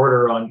place their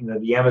order on,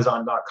 the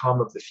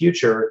Amazon.com of the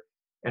future.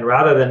 And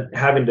rather than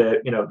having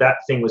to, that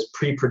thing was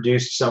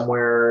pre-produced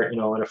somewhere, in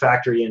a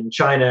factory in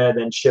China,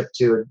 then shipped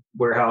to a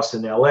warehouse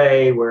in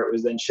LA, where it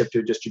was then shipped to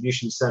a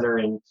distribution center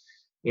in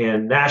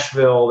in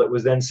Nashville that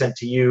was then sent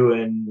to you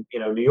in,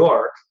 New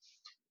York.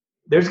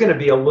 There's going to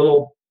be a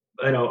little,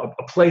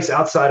 a place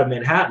outside of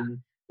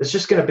Manhattan that's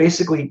just going to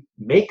basically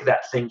make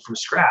that thing from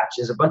scratch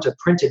as a bunch of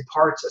printed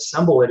parts,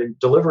 assemble it and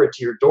deliver it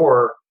to your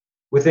door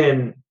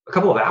within a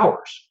couple of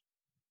hours.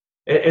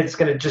 It's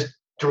going to just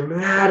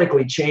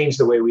dramatically change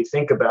the way we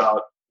think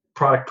about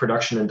product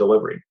production and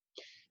delivery.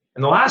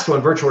 And the last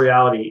one, virtual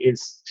reality,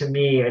 is, to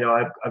me,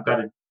 I've got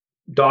a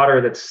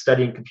daughter that's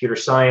studying computer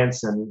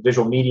science and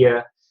visual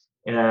media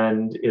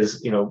and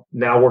is,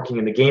 now working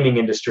in the gaming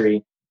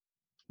industry.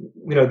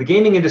 The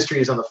gaming industry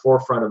is on the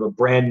forefront of a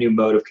brand new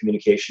mode of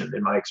communication,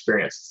 in my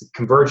experience. It's the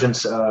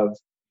convergence of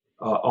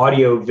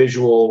audio,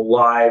 visual,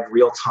 live,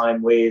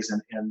 real-time ways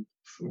and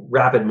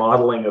rapid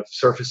modeling of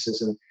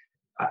surfaces. And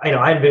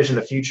I envision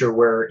a future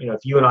where,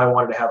 if you and I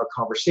wanted to have a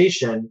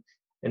conversation,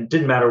 and it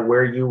didn't matter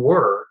where you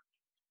were,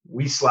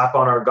 we slap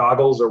on our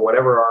goggles or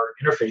whatever our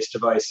interface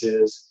device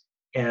is,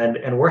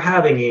 and we're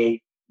having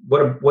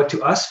what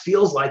to us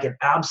feels like an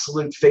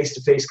absolute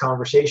face-to-face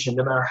conversation,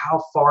 no matter how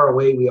far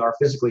away we are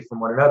physically from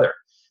one another.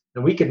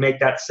 And we could make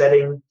that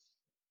setting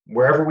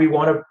wherever we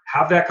want to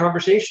have that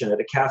conversation,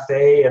 at a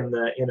cafe and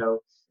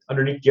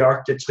underneath the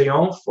Arc de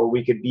Triomphe, or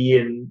we could be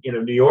in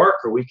New York,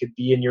 or we could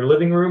be in your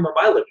living room or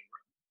my living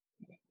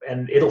room,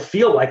 and it'll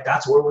feel like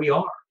that's where we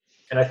are.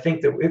 And I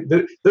think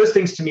that those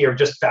things to me are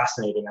just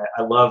fascinating.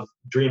 I love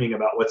dreaming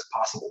about what's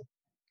possible.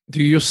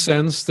 Do you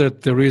sense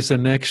that there is a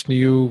next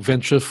new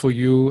venture for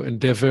you,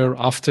 endeavor,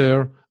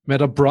 after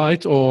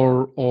MetaBright,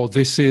 or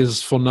this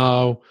is for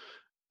now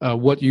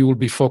what you will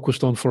be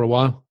focused on for a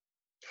while?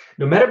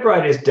 No,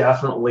 MetaBright is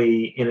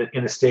definitely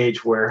in a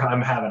stage where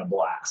I'm having a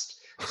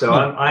blast. So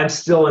I'm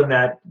still in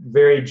that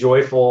very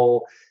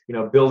joyful,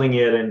 building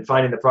it and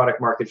finding the product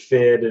market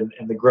fit and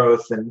the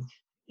growth and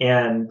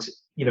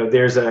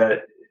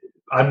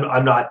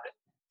I'm not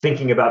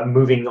thinking about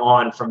moving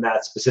on from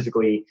that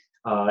specifically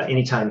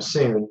anytime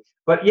soon.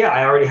 But yeah,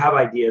 I already have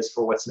ideas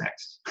for what's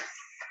next.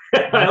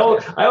 I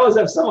always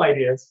have some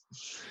ideas.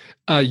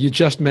 You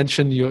just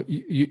mentioned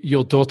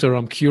your daughter.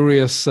 I'm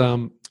curious.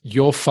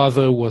 Your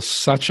father was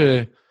such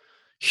a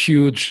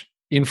huge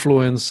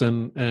influence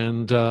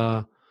and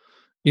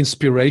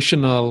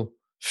inspirational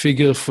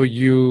figure for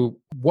you.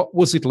 What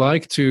was it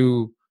like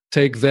to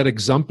take that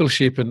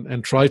exampleship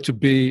and try to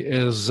be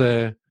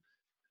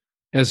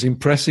as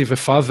impressive a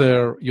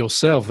father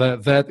yourself?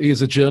 That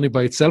is a journey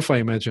by itself, I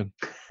imagine.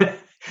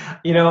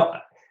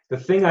 The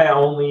thing I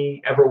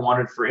only ever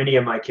wanted for any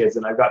of my kids,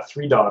 and I've got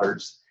 3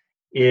 daughters,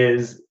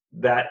 is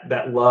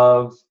that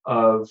love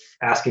of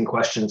asking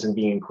questions and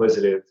being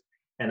inquisitive,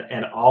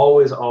 and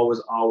always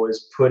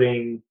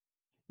putting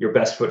your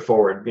best foot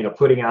forward,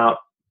 putting out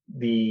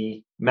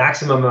the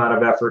maximum amount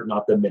of effort,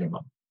 not the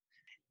minimum.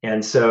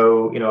 And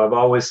so, I've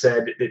always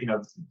said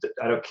that,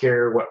 I don't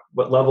care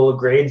what level of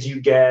grades you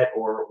get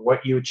or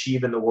what you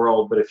achieve in the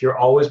world, but if you're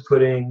always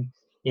putting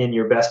in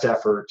your best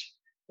effort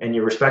and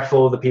you're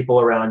respectful of the people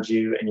around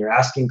you and you're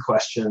asking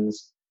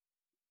questions,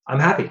 I'm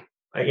happy.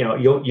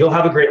 You'll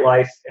have a great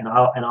life, and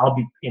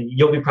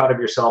you'll be proud of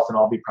yourself, and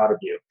I'll be proud of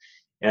you.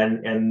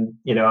 And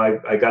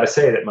I got to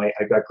say that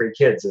I've got great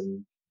kids,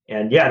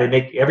 and yeah,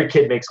 every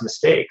kid makes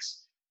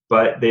mistakes,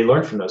 but they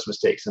learn from those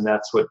mistakes, and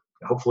that's what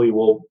hopefully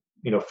will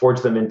forge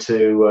them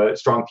into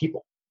strong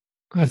people.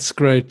 That's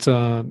great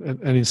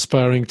and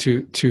inspiring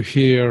to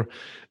hear.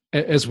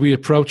 As we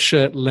approach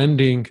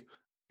landing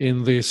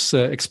in this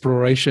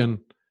exploration,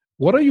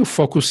 what are you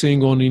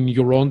focusing on in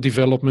your own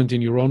development,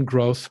 in your own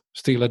growth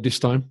still at this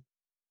time?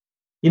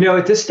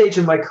 At this stage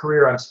in my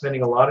career, I'm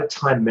spending a lot of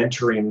time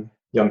mentoring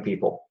young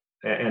people,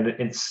 and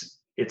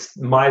it's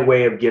my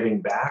way of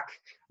giving back.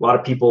 A lot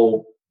of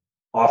people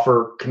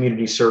offer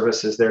community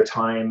service as their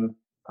time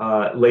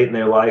late in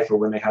their life or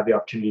when they have the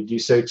opportunity to do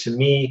so. To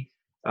me,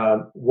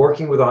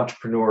 working with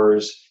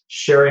entrepreneurs,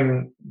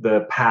 sharing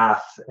the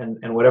path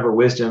and whatever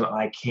wisdom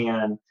I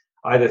can,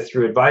 either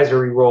through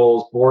advisory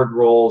roles, board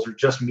roles, or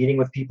just meeting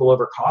with people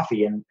over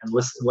coffee and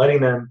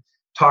letting them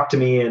talk to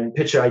me and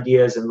pitch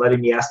ideas and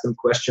letting me ask them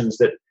questions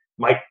that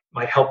might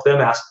help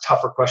them ask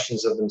tougher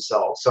questions of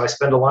themselves. So I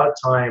spend a lot of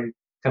time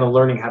kind of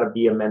learning how to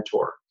be a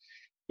mentor.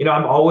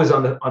 I'm always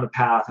on the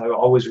path. I'm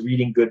always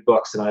reading good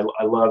books, and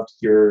I loved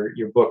your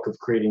book of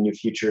Creating New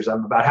Futures.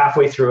 I'm about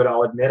halfway through it,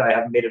 I'll admit. I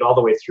haven't made it all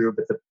the way through,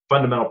 but the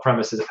fundamental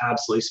premise is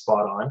absolutely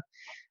spot on.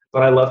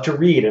 But I love to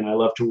read, and I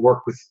love to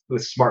work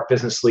with smart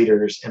business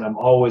leaders, and I'm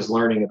always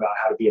learning about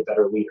how to be a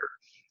better leader.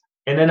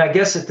 And then I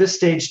guess at this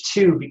stage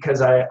too,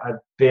 because I've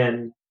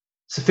been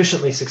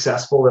sufficiently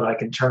successful that I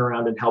can turn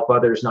around and help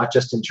others, not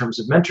just in terms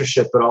of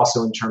mentorship, but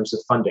also in terms of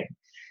funding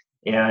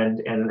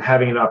and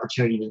having an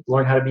opportunity to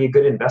learn how to be a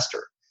good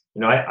investor.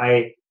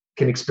 I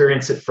can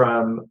experience it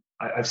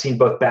I've seen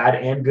both bad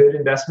and good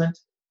investment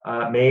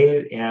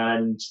made,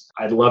 and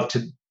I'd love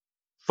to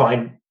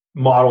find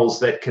models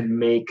that can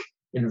make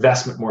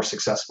investment more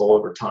successful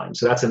over time.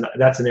 So that's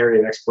an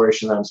area of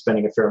exploration that I'm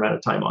spending a fair amount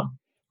of time on.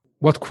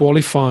 What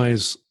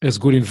qualifies as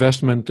good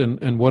investment,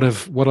 and what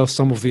are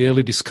some of the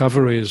early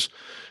discoveries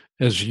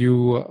as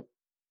you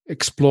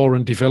explore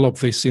and develop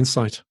this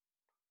insight?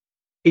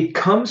 It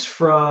comes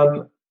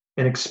from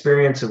an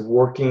experience of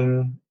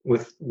working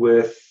with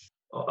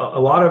a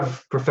lot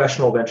of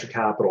professional venture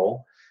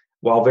capital,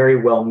 while very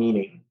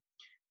well-meaning,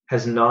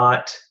 has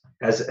not,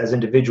 as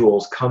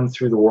individuals, come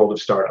through the world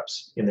of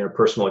startups in their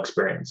personal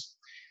experience.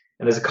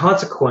 And as a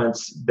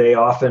consequence, they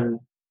often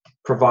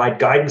provide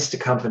guidance to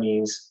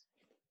companies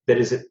that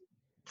is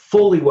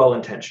fully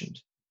well-intentioned,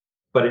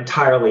 but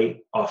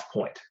entirely off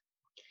point.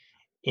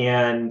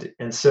 And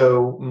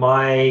so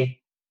my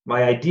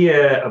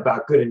idea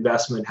about good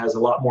investment has a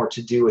lot more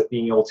to do with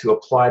being able to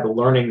apply the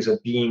learnings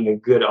of being a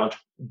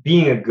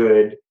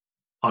good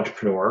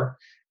entrepreneur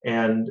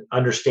and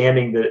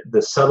understanding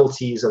the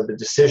subtleties of the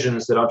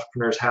decisions that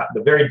entrepreneurs have,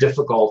 the very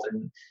difficult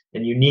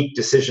and unique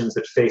decisions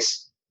that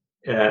face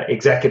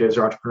executives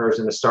or entrepreneurs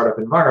in a startup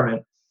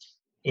environment,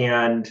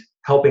 and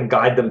helping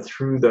guide them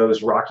through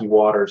those rocky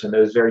waters and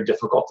those very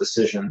difficult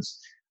decisions,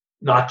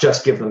 not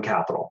just give them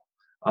capital,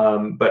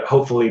 but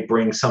hopefully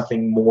bring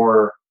something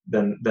more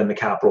than the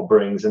capital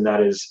brings, and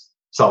that is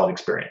solid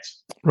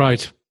experience.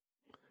 Right.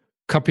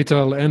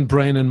 Capital and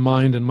brain and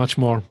mind and much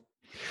more.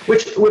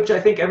 Which I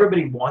think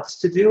everybody wants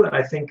to do, and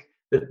I think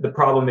that the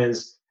problem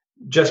is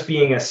just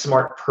being a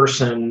smart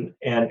person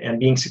and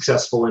being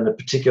successful in a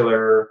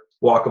particular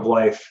walk of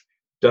life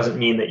doesn't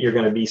mean that you're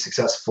going to be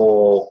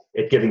successful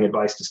at giving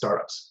advice to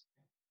startups.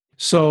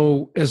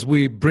 So as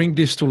we bring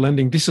this to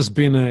lending, this has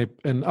been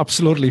an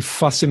absolutely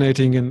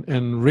fascinating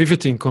and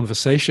riveting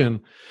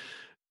conversation.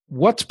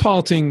 What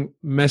parting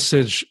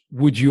message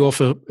would you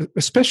offer,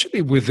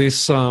 especially with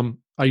this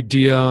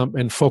idea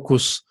and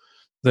focus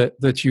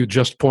that you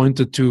just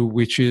pointed to,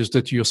 which is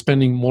that you're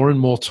spending more and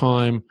more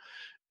time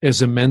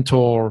as a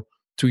mentor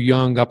to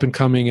young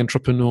up-and-coming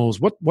entrepreneurs?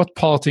 What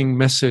parting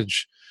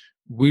message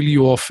will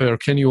you offer,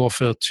 can you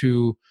offer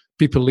to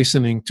people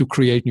listening to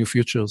create new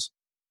futures?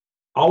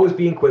 Always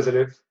be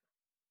inquisitive.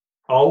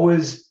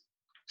 Always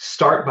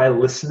start by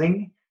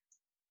listening,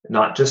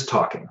 not just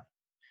talking.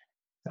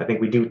 I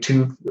think we do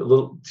too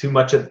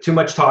much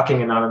talking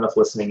and not enough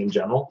listening in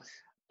general.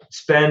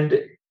 Spend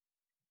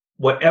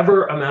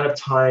whatever amount of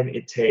time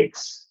it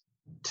takes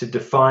to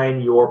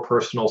define your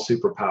personal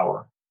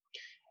superpower,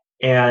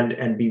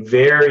 and be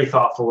very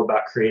thoughtful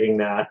about creating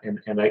that and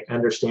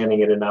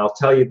understanding it. And I'll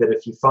tell you that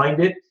if you find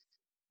it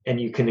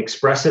and you can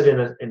express it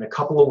in a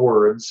couple of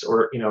words,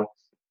 or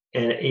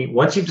and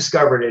once you've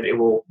discovered it, it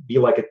will be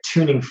like a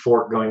tuning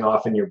fork going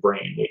off in your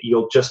brain.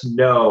 You'll just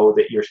know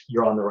that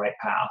you're on the right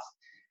path.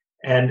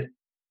 And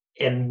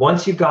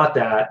once you've got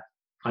that,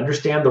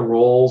 understand the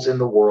roles in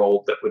the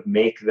world that would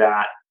make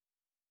that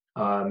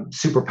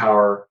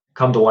superpower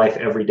come to life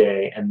every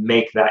day, and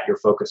make that your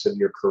focus of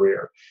your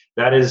career.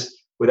 That is,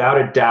 without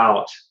a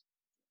doubt,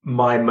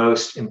 my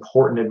most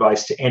important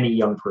advice to any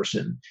young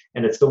person.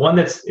 And it's the one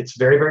it's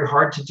very, very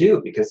hard to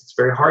do, because it's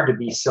very hard to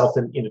be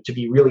to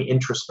be really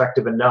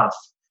introspective enough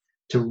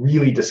to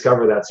really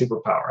discover that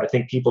superpower. I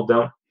think people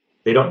don't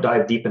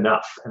dive deep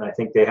enough, and I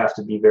think they have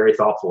to be very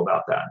thoughtful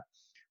about that.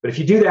 But if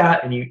you do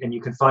that and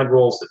you can find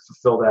roles that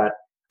fulfill that,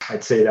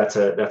 I'd say that's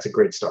a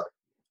great start.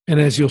 And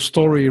as your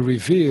story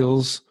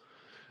reveals,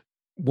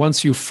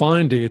 once you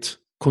find it,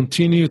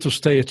 continue to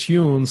stay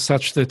attuned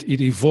such that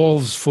it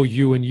evolves for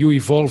you and you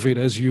evolve it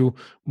as you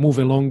move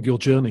along your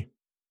journey.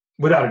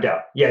 Without a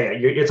doubt. Yeah.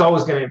 It's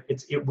always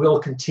it will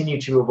continue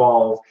to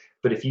evolve.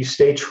 But if you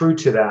stay true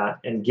to that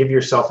and give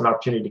yourself an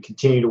opportunity to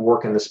continue to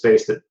work in the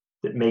space that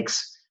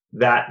makes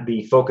that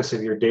the focus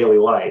of your daily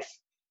life,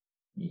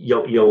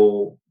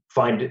 you'll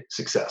find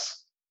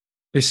success.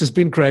 This has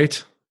been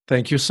great.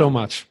 Thank you so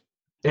much.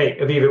 Hey,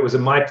 Aviv, it was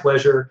my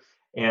pleasure,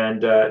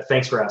 and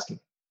thanks for asking.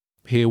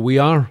 Here we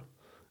are.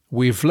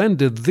 We've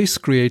landed this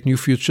Create New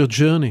Future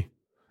journey,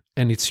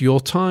 and it's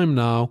your time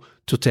now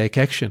to take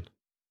action.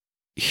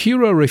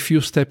 Here are a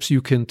few steps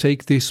you can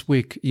take this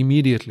week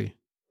immediately.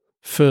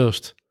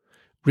 First,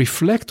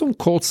 reflect on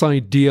Kurt's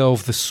idea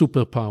of the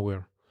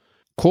superpower.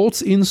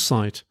 Kurt's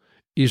insight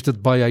is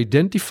that by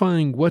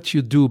identifying what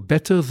you do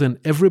better than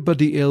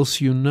everybody else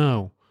you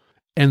know,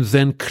 and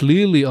then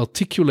clearly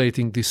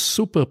articulating this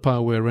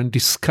superpower and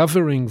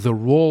discovering the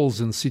roles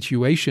and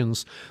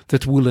situations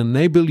that will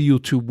enable you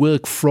to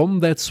work from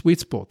that sweet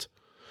spot,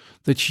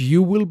 that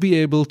you will be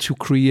able to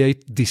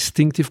create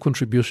distinctive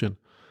contribution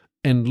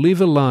and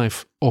live a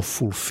life of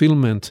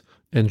fulfillment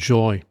and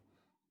joy.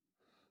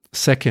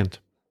 Second,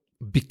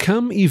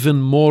 become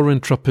even more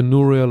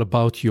entrepreneurial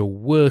about your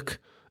work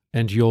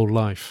and your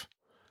life.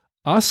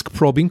 Ask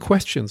probing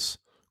questions.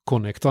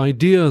 Connect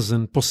ideas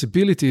and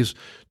possibilities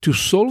to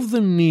solve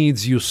the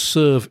needs you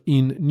serve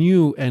in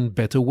new and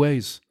better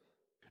ways.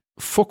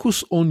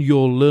 Focus on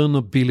your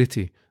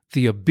learnability,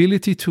 the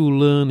ability to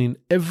learn in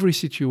every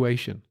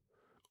situation.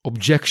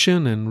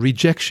 Objection and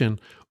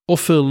rejection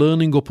offer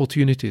learning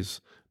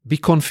opportunities. Be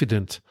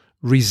confident,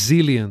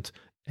 resilient,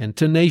 and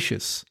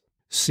tenacious.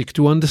 Seek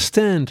to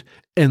understand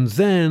and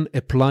then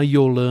apply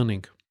your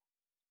learning.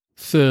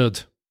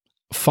 Third,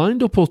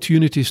 find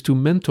opportunities to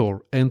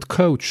mentor and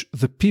coach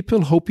the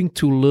people hoping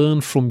to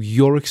learn from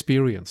your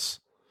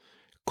experience.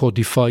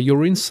 Codify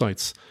your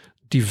insights.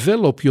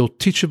 Develop your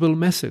teachable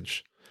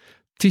message.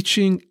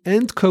 teaching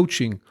and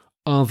coaching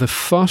are the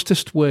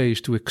fastest ways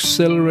to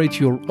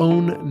accelerate your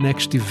own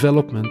next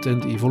development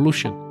and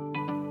evolution.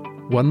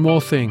 One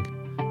more thing,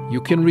 you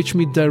can reach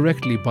me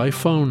directly by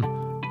phone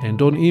and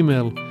on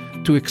email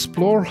to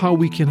explore how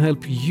we can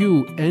help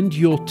you and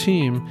your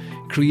team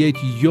create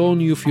your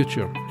new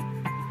future.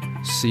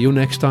 See you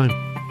next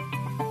time.